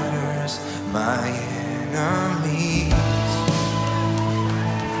scatters my enemies.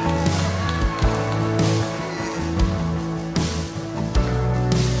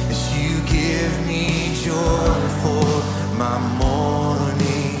 As you give me joy for my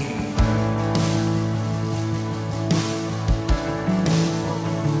morning.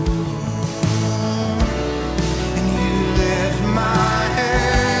 And you lift my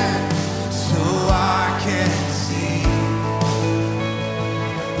head so I can see.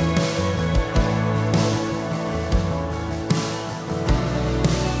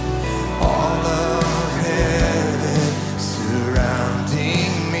 All of heaven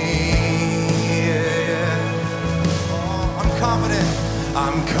surrounding me. Oh, I'm confident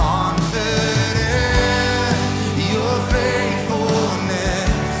your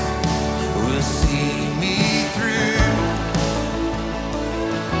faithfulness will see me through.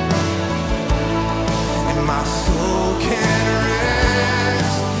 And my soul can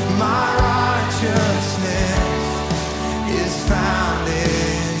rest, my righteousness is found in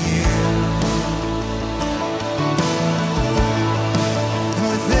you. And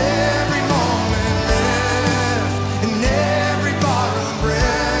with every moment left and every bottom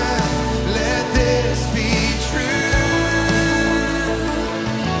breath, let this be true.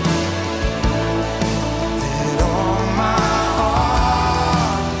 That all my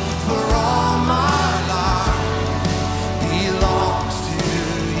heart, for all my life, belongs to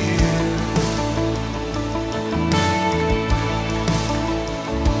you.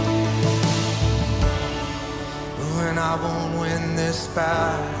 When I won't win this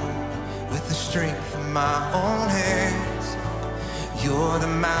battle with the strength of my own hands, you're the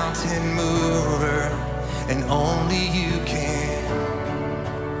mountain mover, and only you can.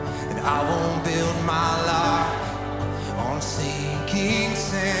 And I won't build my life on sinking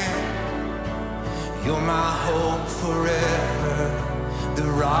sand. You're my hope forever, the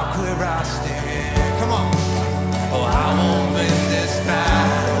rock where I stand. Come on. Oh, I won't win this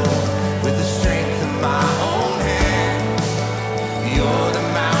battle with the strength of my own hands. You're the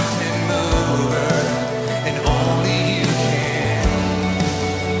mountain mover, and only you can.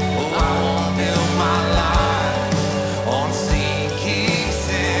 Oh, I won't build my life on sinking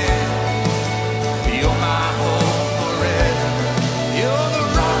sand. You're my hope forever. You're the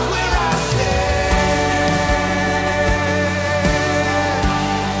rock where I stand.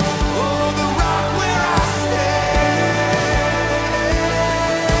 Oh, the rock where I stand.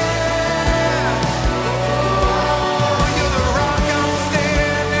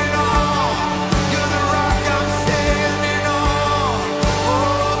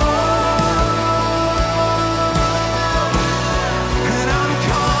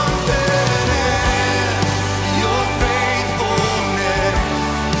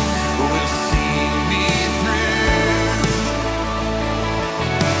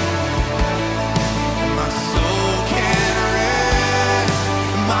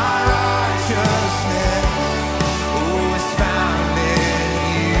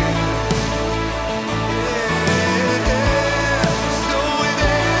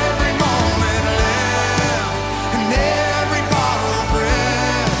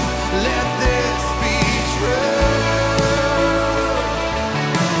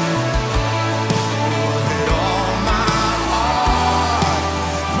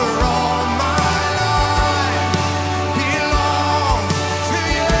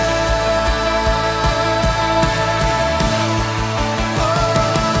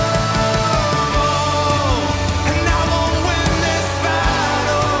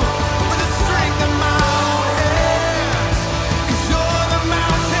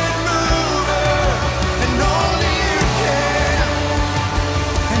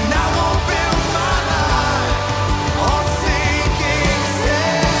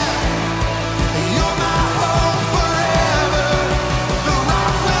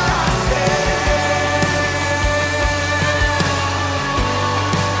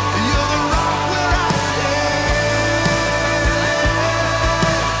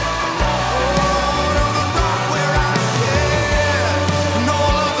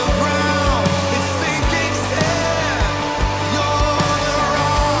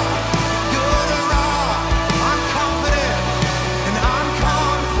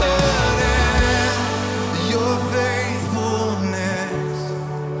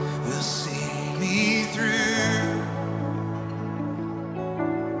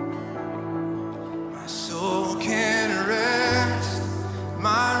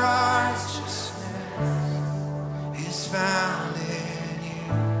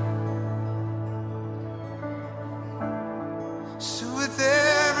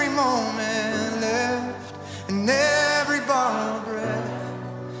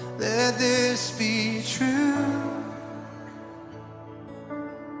 this be true?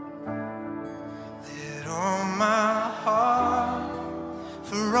 That all my heart,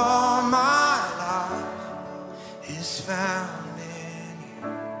 for all my life, is found in you.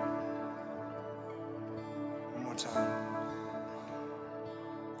 One more time.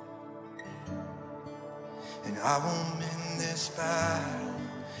 And I won't win this battle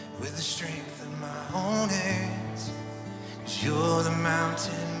with the strength of my own hands, 'cause you're the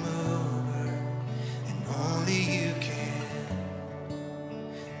mountain mover and only you can.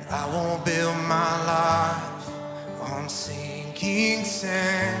 And I won't build my life on sinking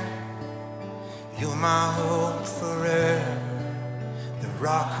sand. You're my hope forever, the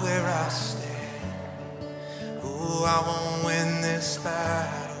rock where I stand. Oh, I won't win this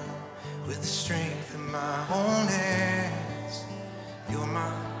battle with the strength of my own hands. You're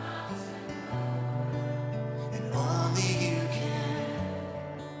my, and only you can.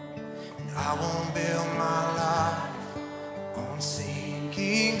 And I won't build my life on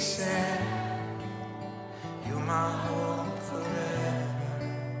sinking sand. You're my hope forever,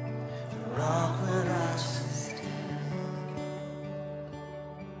 the rock where I stand.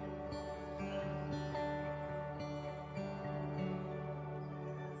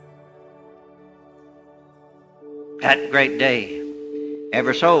 That great day,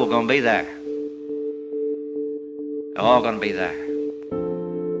 every soul gonna be there. They're all gonna be there.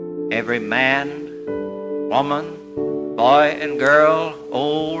 Every man, woman, boy and girl,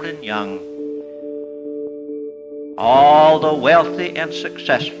 old and young. All the wealthy and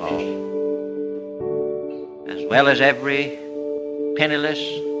successful, as well as every penniless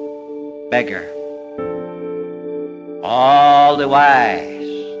beggar. All the wise,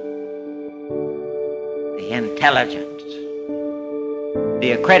 the intelligent,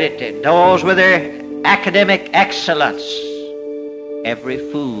 the accredited, those with their academic excellence, every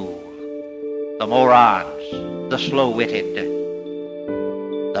fool, the morons, the slow-witted,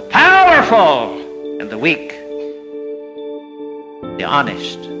 the powerful and the weak, the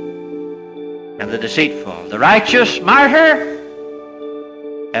honest and the deceitful, the righteous martyr,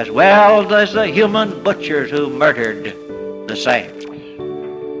 as well as the human butchers who murdered the saints.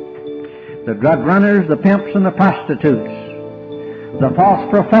 The drug runners, the pimps and the prostitutes, the false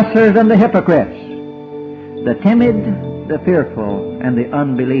professors and the hypocrites, the timid, the fearful, and the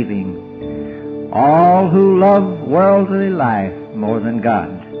unbelieving, all who love worldly life more than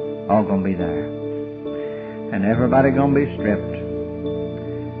God, all gonna be there. And everybody gonna be stripped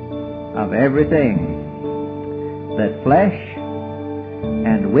of everything that flesh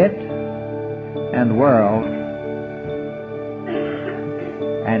and wit and world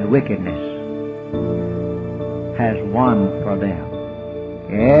and wickedness has won for them.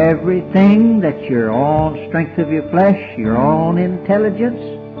 Everything that your own strength of your flesh, your own intelligence,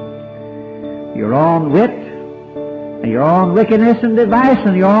 your own wit, and your own wickedness and device,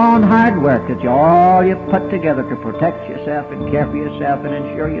 and your own hard work that all you put together to protect yourself and care for yourself and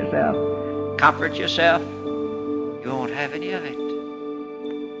ensure yourself. Comfort yourself, you won't have any of it.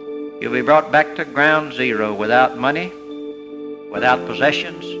 You'll be brought back to ground zero without money, without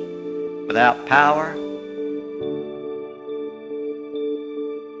possessions, without power.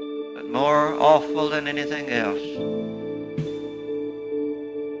 But more awful than anything else,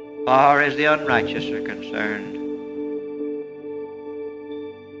 far as the unrighteous are concerned,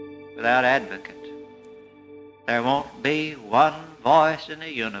 without advocate, there won't be one voice in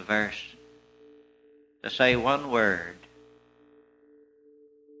the universe to say one word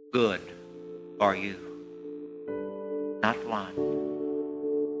good for you. Not one.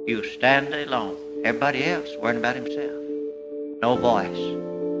 You stand alone. Everybody else worrying about himself. No voice.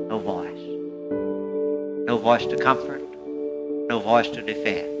 No voice. No voice to comfort. No voice to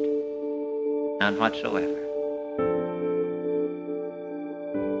defend. None whatsoever.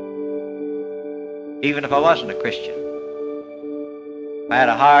 Even if I wasn't a Christian, if I had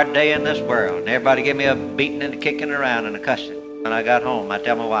a hard day in this world and everybody gave me a beating and a kicking around and a cussing, when I got home, I'd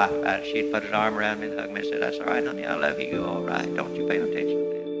tell my wife about it. She'd put her arm around me and hug me and say, "That's all right, honey. I love you. You're all right. Don't you pay no attention to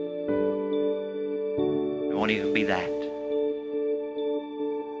them." It won't even be that.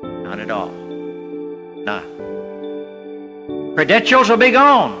 Not at all. None. Credentials will be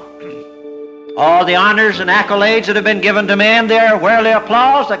gone. All the honors and accolades that have been given to men, their worldly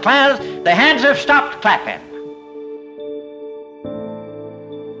applause, the hands have stopped clapping.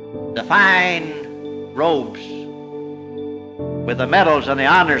 The fine robes with the medals and the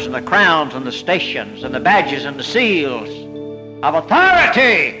honors and the crowns and the stations and the badges and the seals of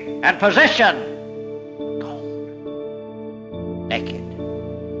authority and position, gone. Naked.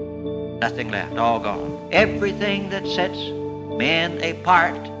 Nothing left, all gone. Everything that sets men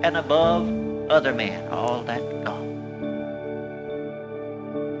apart and above other men, all that gone.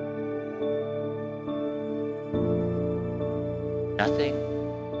 Nothing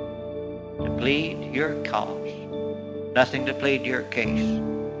to plead your cause, nothing to plead your case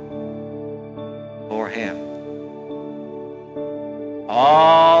for him.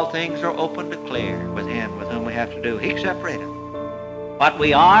 All things are open to clear with him, with whom we have to do. He separated them. What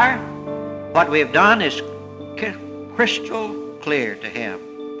we are, what we have done is crystal clear to him.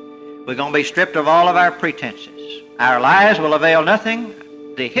 We're going to be stripped of all of our pretenses. Our lies will avail nothing.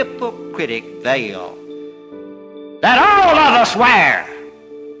 The hypocritic veil that all of us wear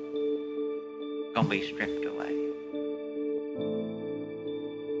going to be stripped away.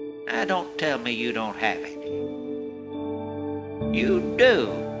 Now, don't tell me you don't have it. You do.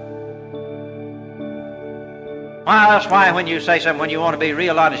 Well, that's why when you say something, when you want to be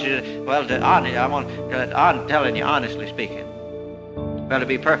real honest, you say, well, I'm telling you, honestly speaking, well, to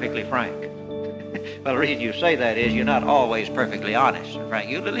be perfectly frank. Well, the reason you say that is you're not always perfectly honest and frank.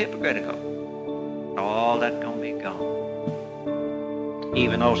 You're a little hypocritical. All that's going to be gone.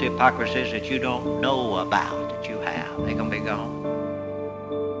 Even those hypocrisies that you don't know about that you have, they're going to be gone.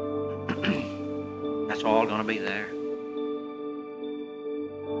 That's all going to be there.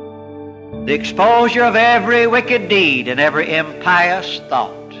 The exposure of every wicked deed and every impious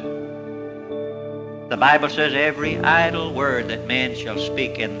thought. The Bible says every idle word that men shall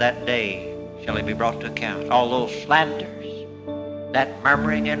speak in that day shall it be brought to account. All those slanders, that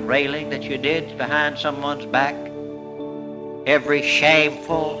murmuring and railing that you did behind someone's back, every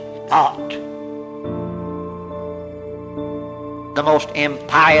shameful thought, the most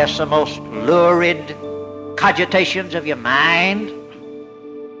impious, the most lurid cogitations of your mind,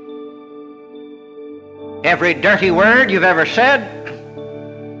 every dirty word you've ever said,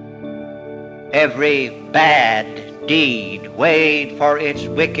 every bad deed weighed for its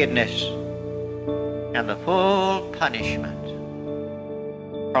wickedness, and the full punishment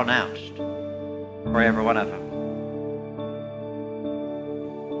pronounced for every one of them.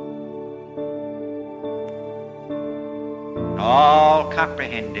 All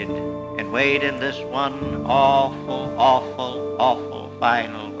comprehended and weighed in this one awful, awful, awful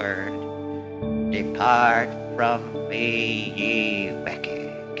final word. Depart from me, ye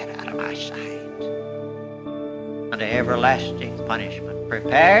wicked. Get out of my sight. Unto everlasting punishment,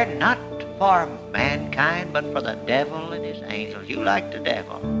 prepared not for mankind, but for the devil and his angels. You like the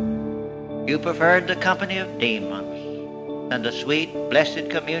devil. You preferred the company of demons and the sweet, blessed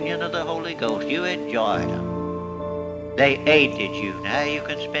communion of the Holy Ghost. You enjoyed them. They aided you. Now you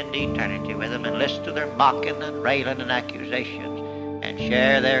can spend eternity with them and listen to their mocking and railing and accusations and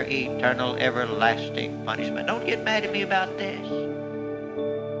share their eternal, everlasting punishment. Don't get mad at me about this,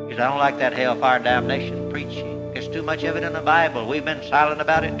 because I don't like that hellfire damnation preaching. There's too much of it in the Bible. We've been silent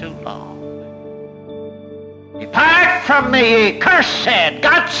about it too long. Depart from me, ye cursed.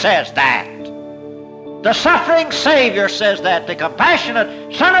 God says that. The suffering Savior says that. The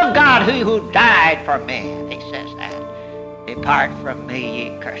compassionate Son of God who died for men, he says that. Depart from me,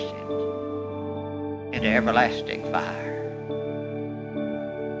 ye cursed, into everlasting fire.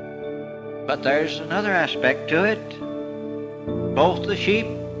 But there's another aspect to it. Both the sheep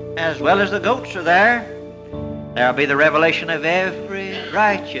as well as the goats are there. There'll be the revelation of every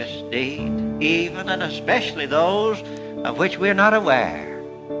righteous deed, even and especially those of which we're not aware.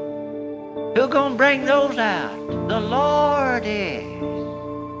 Who's going to bring those out? The Lord is.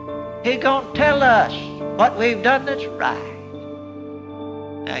 He's going to tell us what we've done that's right.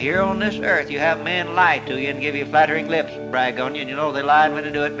 Now, here on this earth, you have men lie to you and give you flattering lips and brag on you, and you know they lied when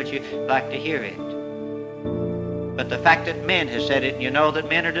they do it, but you like to hear it. But the fact that men have said it, and you know that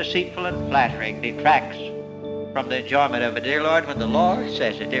men are deceitful and flattering, detracts from the enjoyment of it. Dear Lord, when the Lord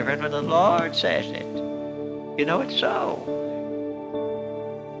says it, dear friend, when the Lord says it, you know it's so.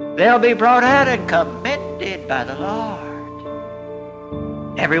 They'll be brought out and commended by the Lord.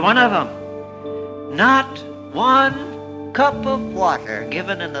 Every one of them. Not one cup of water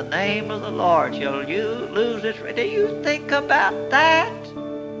given in the name of the Lord shall you lose its right. Do you think about that?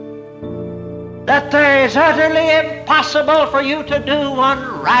 That there is utterly impossible for you to do one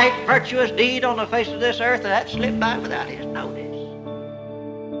right, virtuous deed on the face of this earth, and that slipped by without his notice.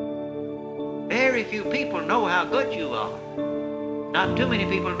 Very few people know how good you are. Not too many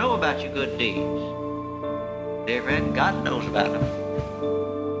people know about your good deeds. Dear friend, God knows about them.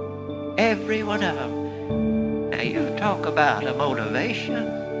 Every one of them. Now you talk about a motivation.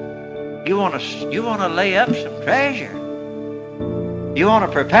 You want to lay up some treasure. You want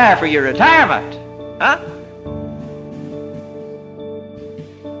to prepare for your retirement, huh?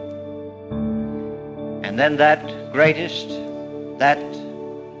 And then that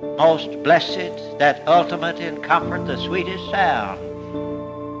most blessed, that ultimate in comfort, the sweetest sound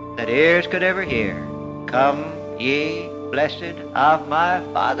that ears could ever hear. Come, ye blessed of my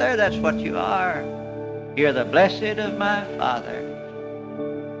Father. That's what you are. You're the blessed of my Father.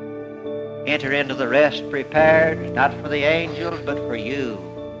 Enter into the rest prepared, not for the angels, but for you,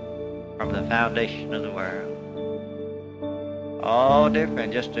 from the foundation of the world. Oh, dear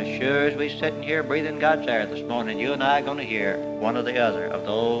friend, just as sure as we're sitting here breathing God's air this morning, you and I are going to hear one or the other of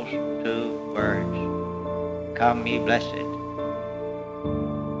those two words. Come, ye blessed.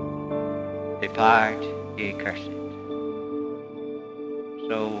 Depart, ye cursed.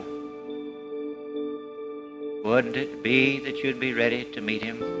 So, wouldn't it be that you'd be ready to meet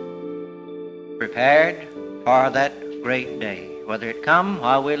him? Prepared for that great day, whether it come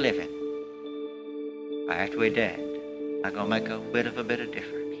while we're living or after we're dead. Not going to make a bit of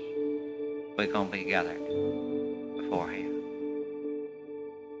difference. We're going to be gathered before him.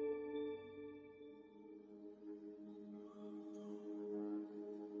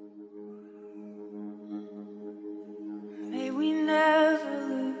 May we never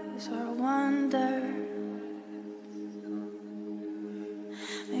lose our wonder.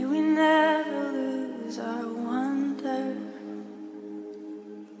 May we never lose our wonder.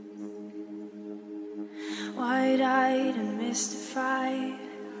 Wide-eyed and mystified,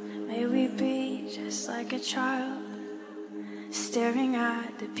 may we be just like a child, staring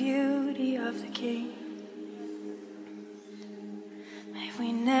at the beauty of the King. May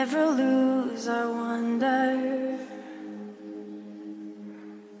we never lose our wonder.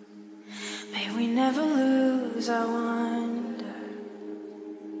 May we never lose our wonder.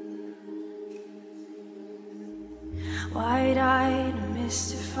 Wide-eyed and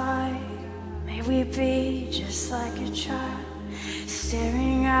mystified, may we be just like a child,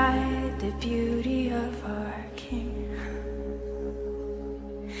 staring at the beauty of our King.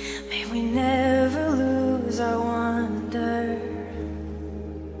 May we never lose our wonder.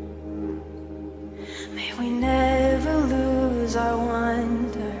 May we never lose our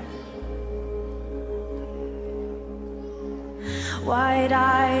wonder.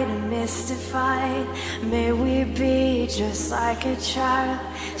 Wide-eyed and mystified, may we be just like a child,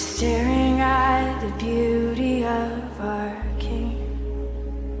 staring at the beauty of our King.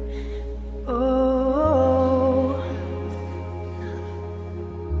 Oh,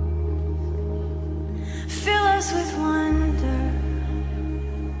 fill us with wonder.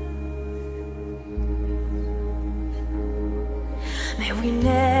 May we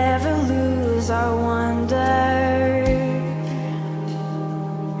never lose our wonder.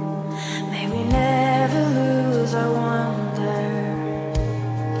 May we never lose our wonder.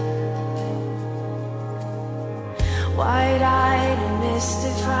 Wide-eyed and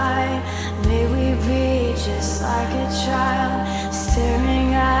mystified, may we be just like a child,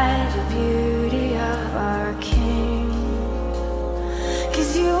 staring at the beauty of our King.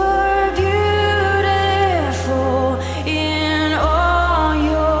 'Cause you are beautiful in all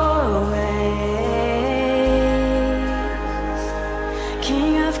your ways,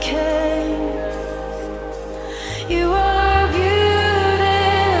 King of Kings. You are beautiful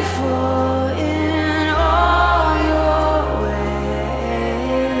in all your ways.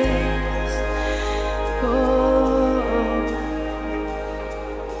 Oh,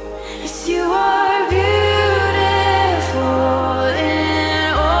 yes, you are beautiful in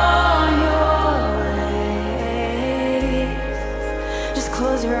all your ways. Just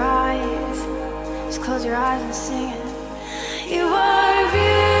close your eyes. Just close your eyes and sing it. You are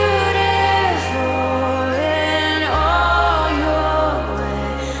beautiful in all your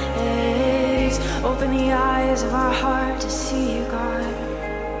ways. Open the eyes of our heart to see you, God.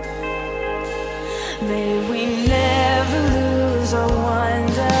 May we never lose our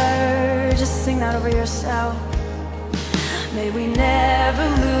wonder. Just sing that over yourself. May we never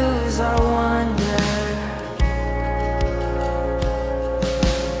lose our wonder.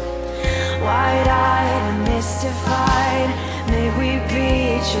 Wide-eyed and mystified, may we be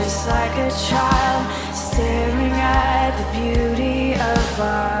just like a child, staring at the beauty of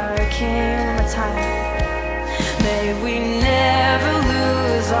our King. One more time. May we never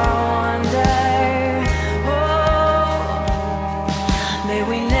lose our wonder. Oh, may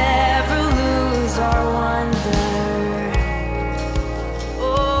we never lose our wonder.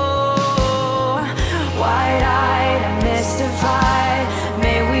 Oh, wide-eyed and mystified,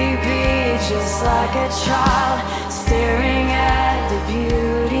 may we be just like a child, staring at the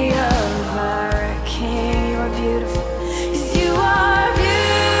beauty of our King. You are beautiful. 'Cause you are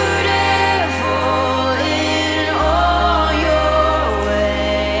beautiful in all your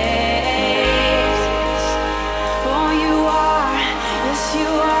ways. Oh, you are. Yes, you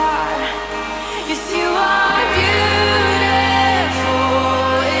are.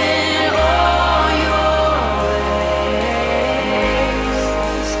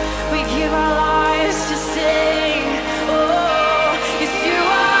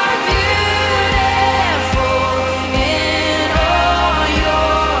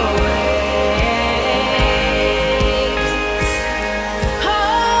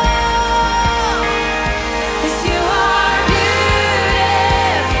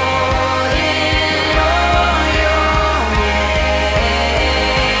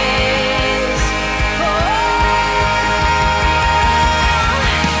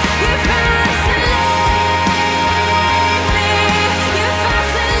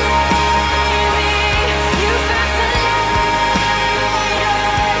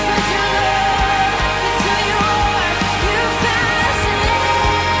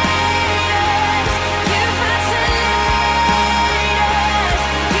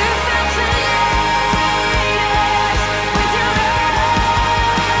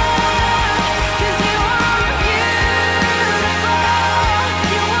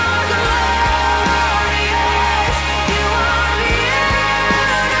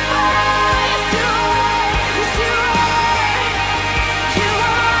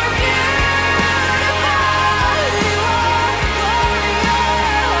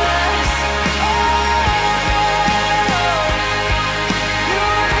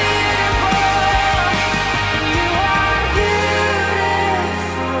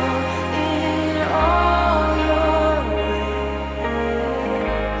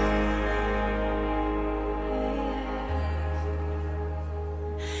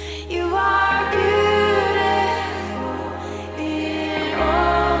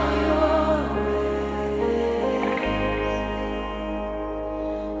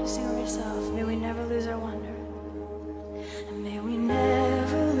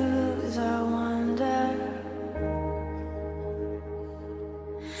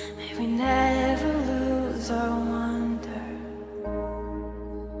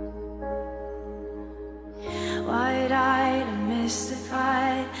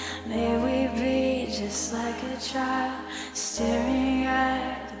 child, staring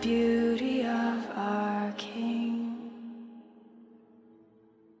at the beauty of our King.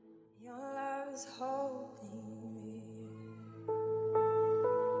 Your love is holding me.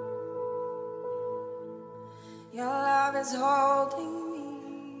 Your love is holding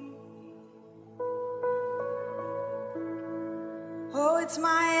me. Oh, it's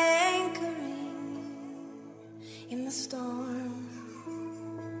my anchoring in the storm.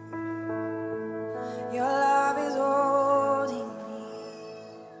 Your love is holding me.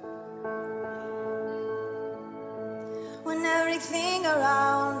 When everything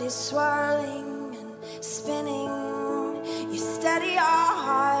around is swirling and spinning, you steady our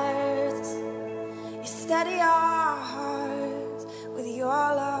hearts. You steady our hearts with your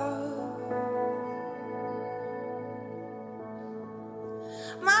love.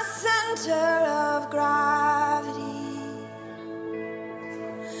 My center of gravity.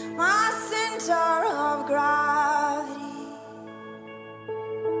 My center of gravity.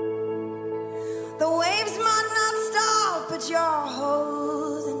 The waves might not stop, but you're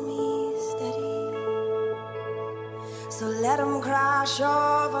holding me steady. So let them crash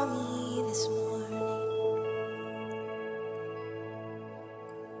over me this morning.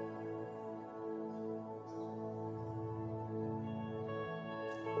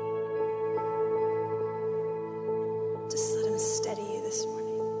 Just let them steady you this morning.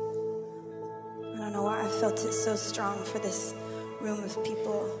 I don't know why I felt it so strong for this room of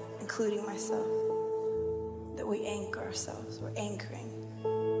people, including myself, that we anchor ourselves. We're anchoring,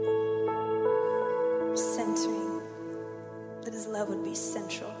 centering, that His love would be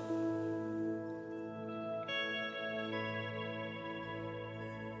central.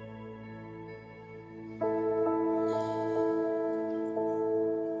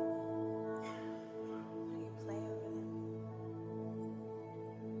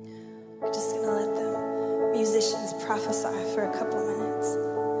 We're just gonna let the musicians prophesy for a couple minutes.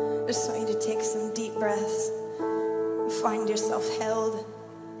 I just want you to take some deep breaths and find yourself held.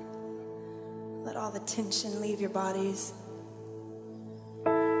 Let all the tension leave your bodies.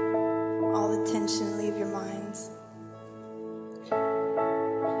 All the tension leave your minds.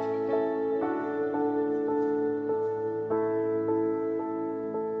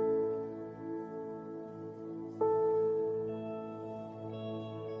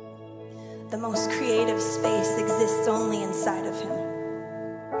 The most creative space exists only inside of Him.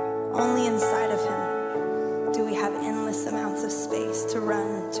 Only inside of Him do we have endless amounts of space to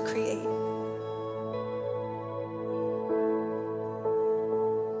run, to create.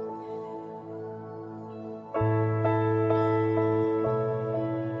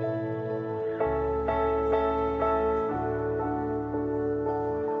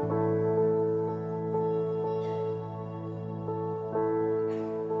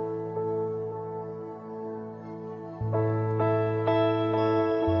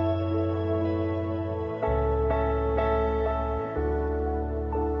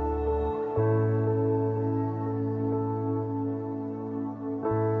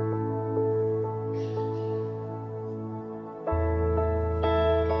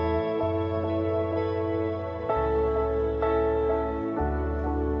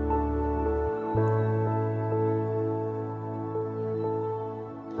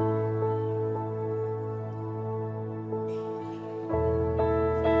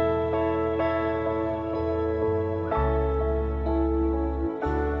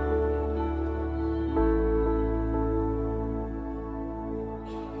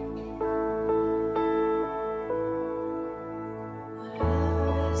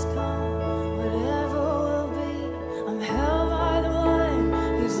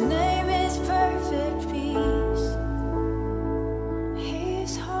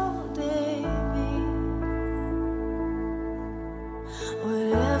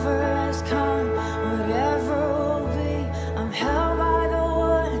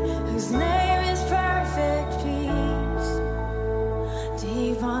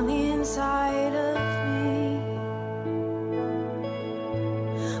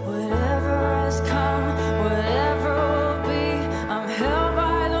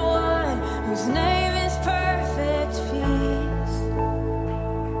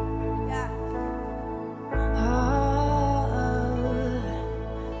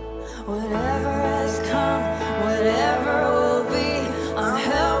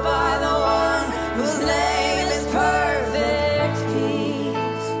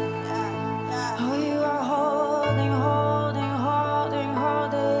 Oh,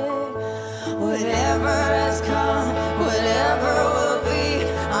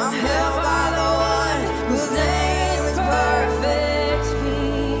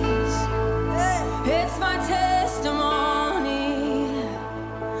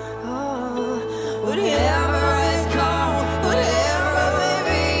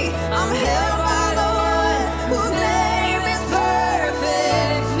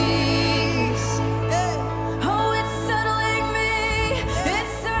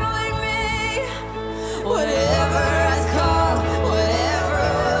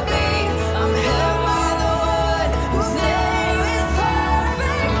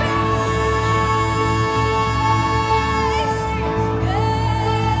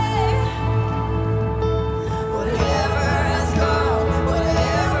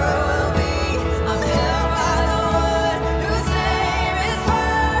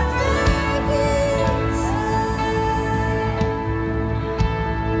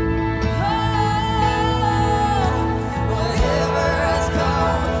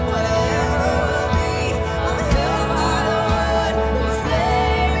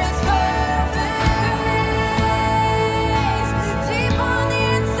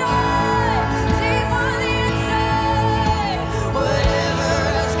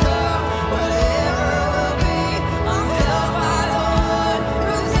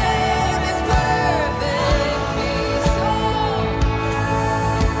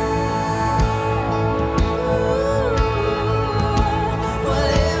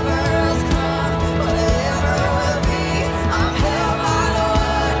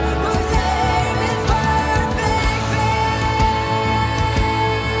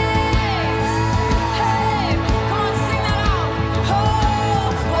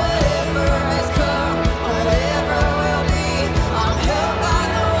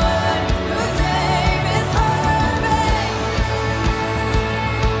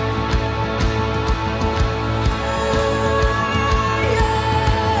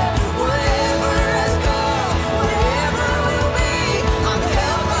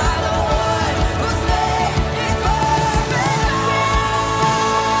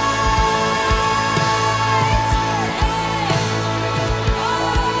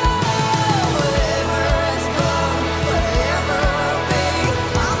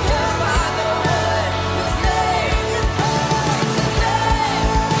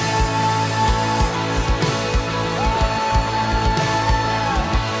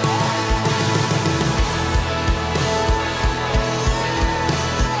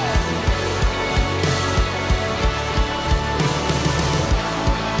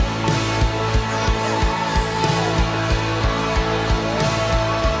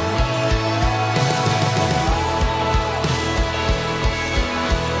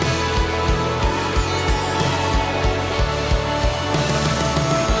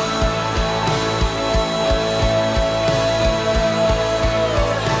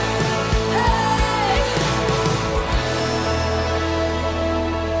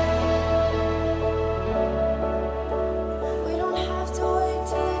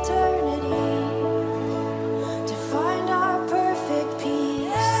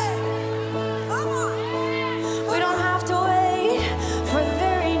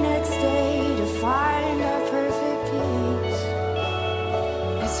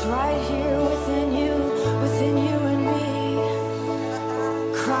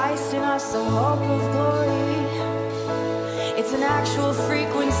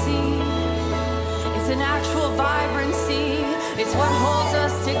 an actual vibrancy. It's what holds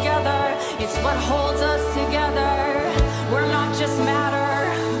us together. It's what holds us together. We're not just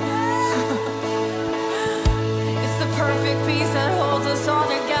matter. It's the perfect peace that holds us all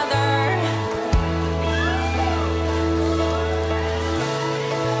together.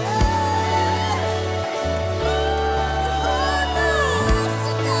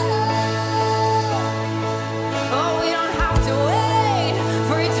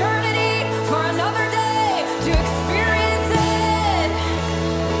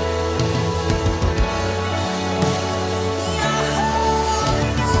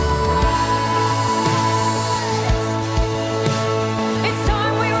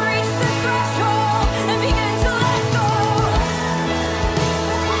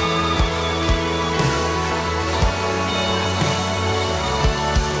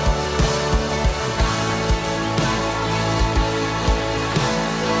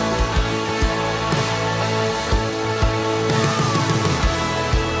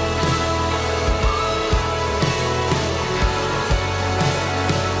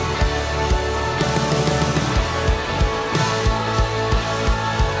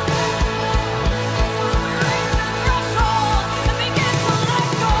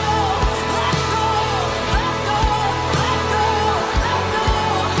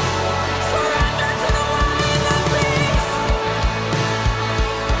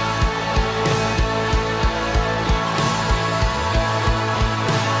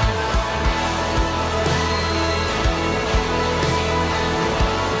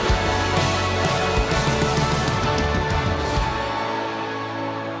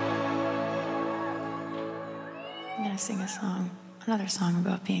 Another song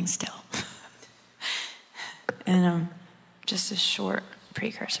about being still. And just a short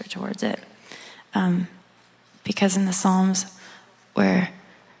precursor towards it. Because in the Psalms, where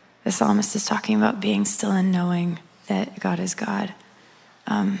the psalmist is talking about being still and knowing that God is God,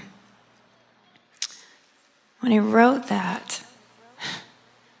 when he wrote that,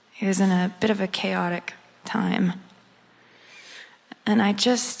 he was in a bit of a chaotic time. And I'm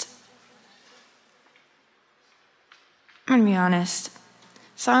going to be honest,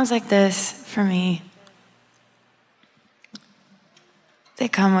 songs like this, for me, they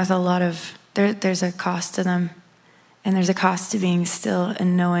come with a lot of, there's a cost to them. And there's a cost to being still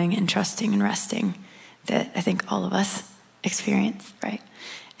and knowing and trusting and resting that I think all of us experience, right?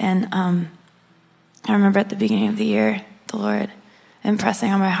 And I remember at the beginning of the year, the Lord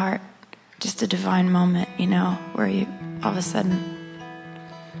impressing on my heart just a divine moment, where you all of a sudden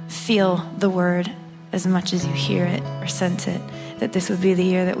feel the word as much as you hear it or sense it, that this would be the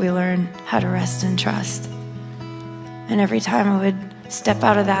year that we learn how to rest and trust. And every time I would step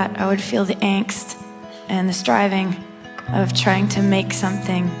out of that, I would feel the angst and the striving of trying to make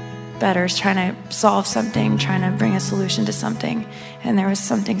something better, trying to solve something, trying to bring a solution to something. And there was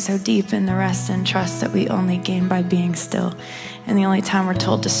something so deep in the rest and trust that we only gain by being still. And the only time we're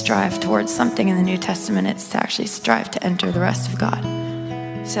told to strive towards something in the New Testament, it's to actually strive to enter the rest of God.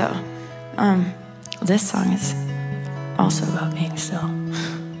 So, this song is also about being still.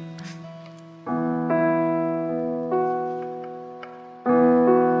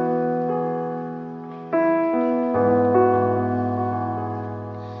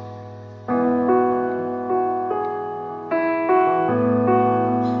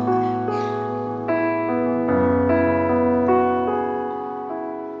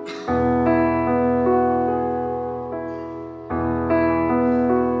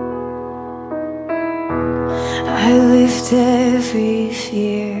 Every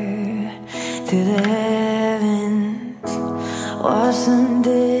fear to the heavens, watch them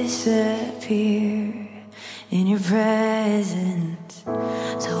disappear in your presence.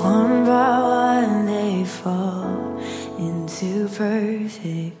 So one by one they fall into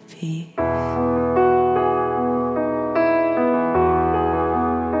perfect peace.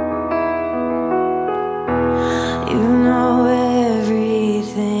 You know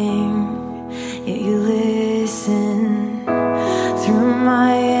everything, yet you listen through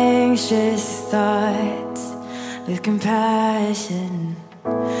my anxious thoughts with compassion.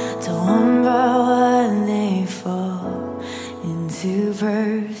 Till one by one they fall into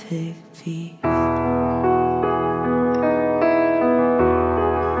perfect peace.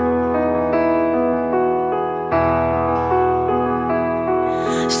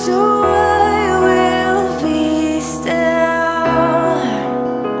 So I will be still.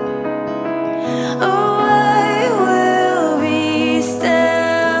 Oh, I will be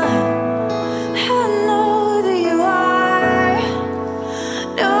still. I know that you are.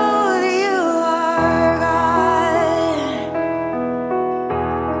 Know that you are God.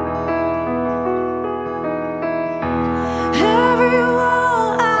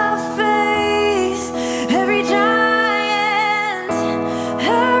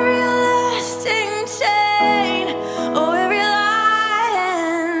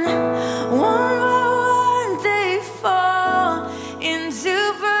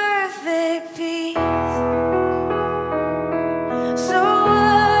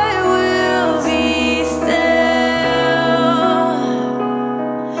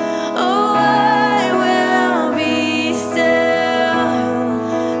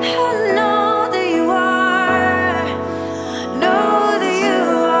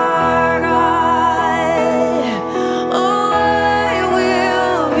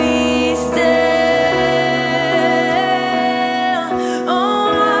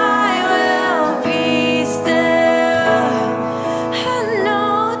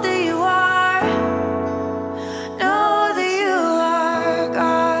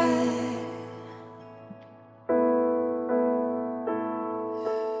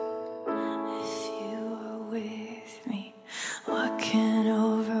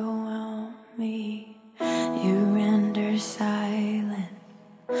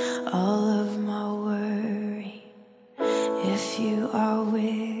 all of my worry. If you are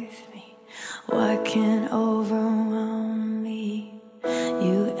with me, what can overwhelm me?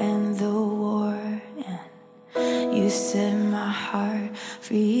 You end the war and you set my heart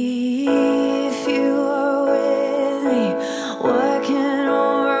free. If you are with me, what can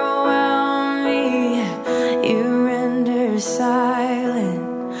overwhelm me? You render silent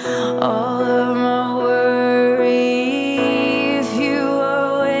all of my worry. If you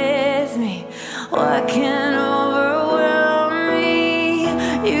are with me, what can overwhelm me?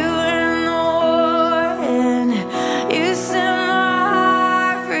 You end the war and you set my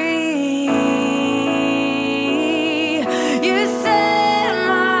heart free. You set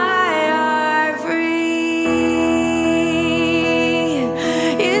my heart free.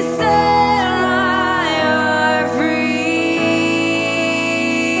 You set my heart free.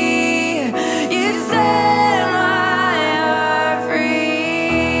 You set my heart free.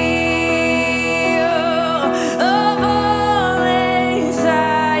 Of all anxiety,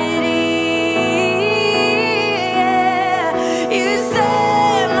 yeah. You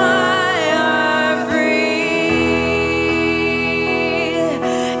set my heart free.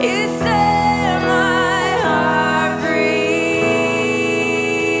 You set my heart free.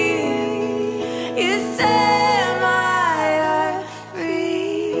 You set my heart free.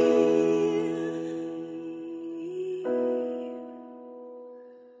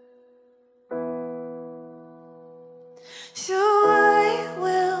 So I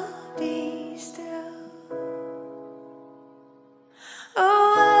will be still.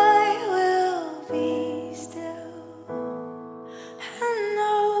 Oh, I will be still and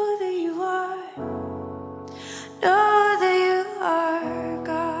know that you are, know that you are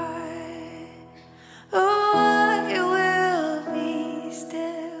God. Oh, I will be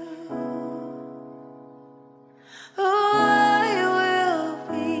still. Oh, I will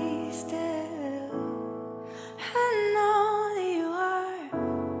be still and know that you are,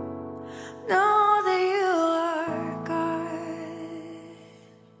 know that you are God.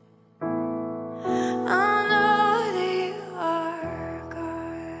 I know that you are God.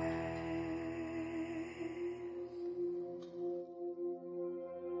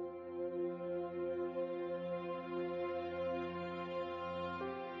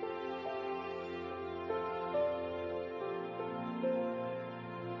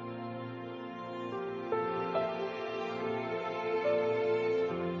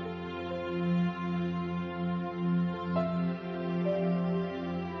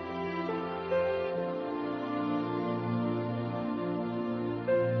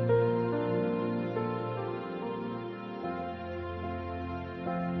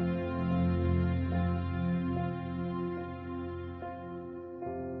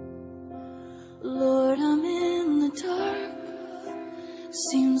 Lord, I'm in the dark.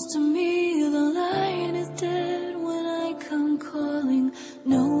 Seems to me the light is dead when I come calling.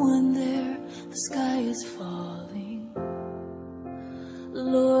 No one there, the sky is falling.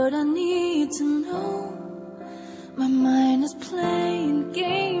 Lord, I need to know. My mind is playing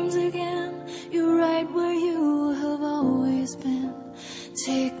games again. You're right where you have always been.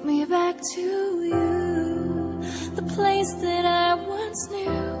 Take me back to you, the place that I once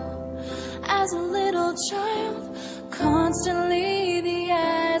knew. As a little child, constantly the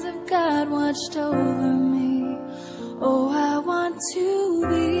eyes of God watched over me. Oh, I want to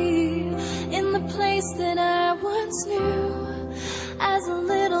be in the place that I once knew. As a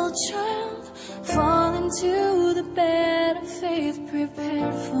little child, fall into the bed of faith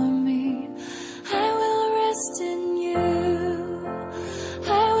prepared for me. I will rest in you.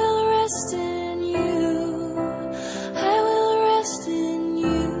 I will rest in you. I will rest in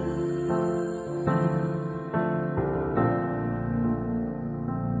you.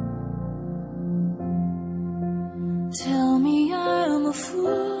 Tell me I'm a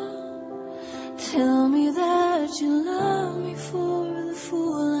fool. Tell me that you love me for the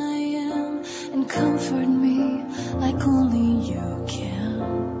fool I am, and comfort me like only you can.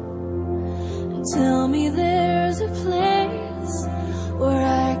 And tell me there's a place where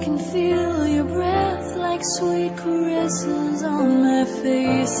I can feel your breath like sweet caresses on my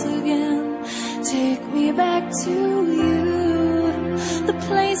face again. Take me back to you, the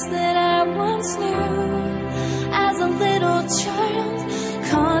place that I once knew. As a little child,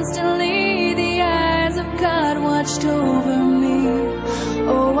 constantly the eyes of God watched over me.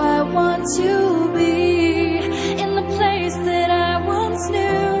 Oh, I want to be in the place that I once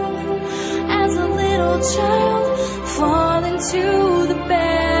knew. As a little child, fall into the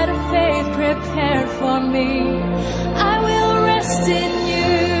bed of faith prepared for me. I will rest in you.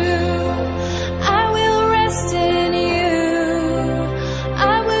 I will rest in you.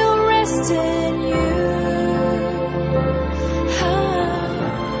 I will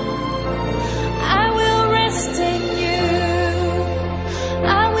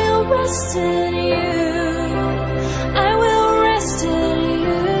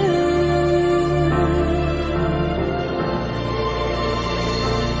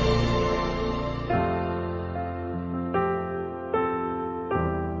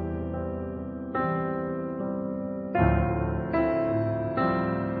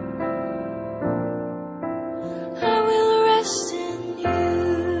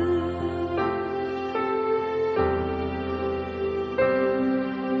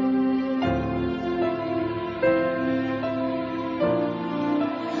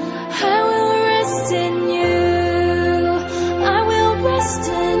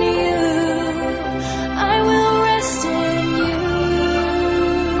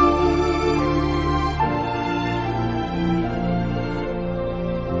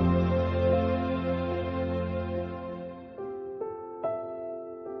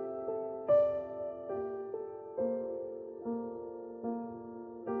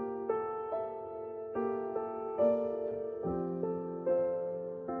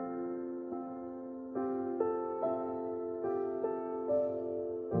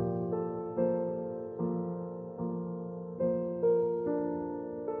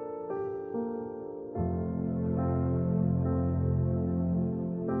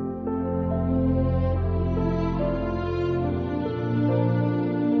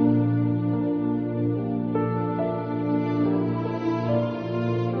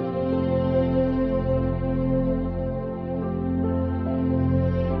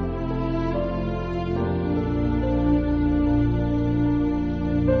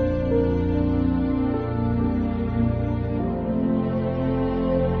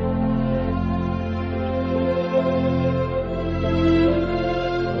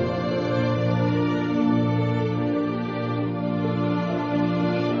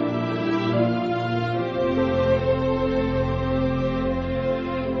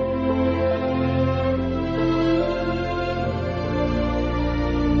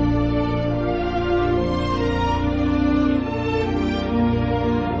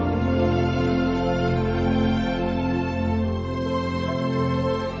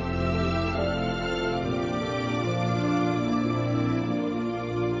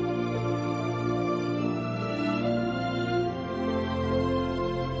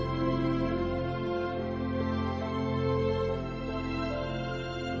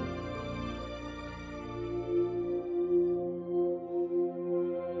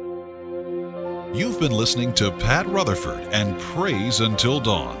You've been listening to Pat Rutherford and Praise Until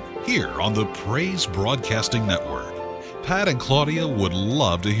Dawn here on the Praise Broadcasting Network. Pat and Claudia would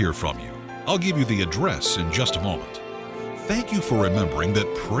love to hear from you. I'll give you the address in just a moment. Thank you for remembering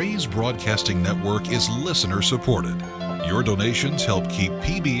that Praise Broadcasting Network is listener supported. Your donations help keep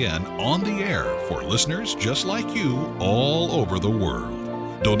PBN on the air for listeners just like you all over the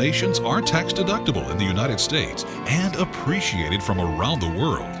world. Donations are tax deductible in the United States and appreciated from around the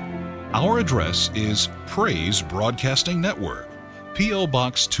world. Our address is Praise Broadcasting Network, P.O.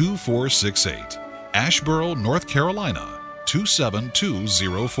 Box 2468, Asheboro, North Carolina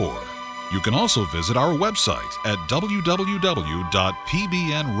 27204. You can also visit our website at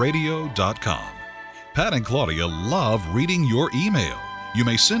www.pbnradio.com. Pat and Claudia love reading your email. You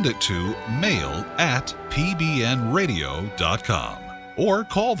may send it to mail@pbnradio.com or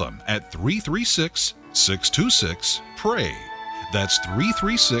call them at 336-626-PRAY. That's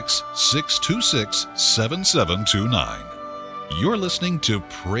 336-626-7729. You're listening to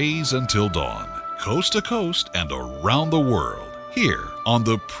Praise Until Dawn, coast to coast and around the world, here on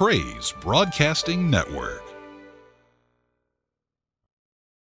the Praise Broadcasting Network.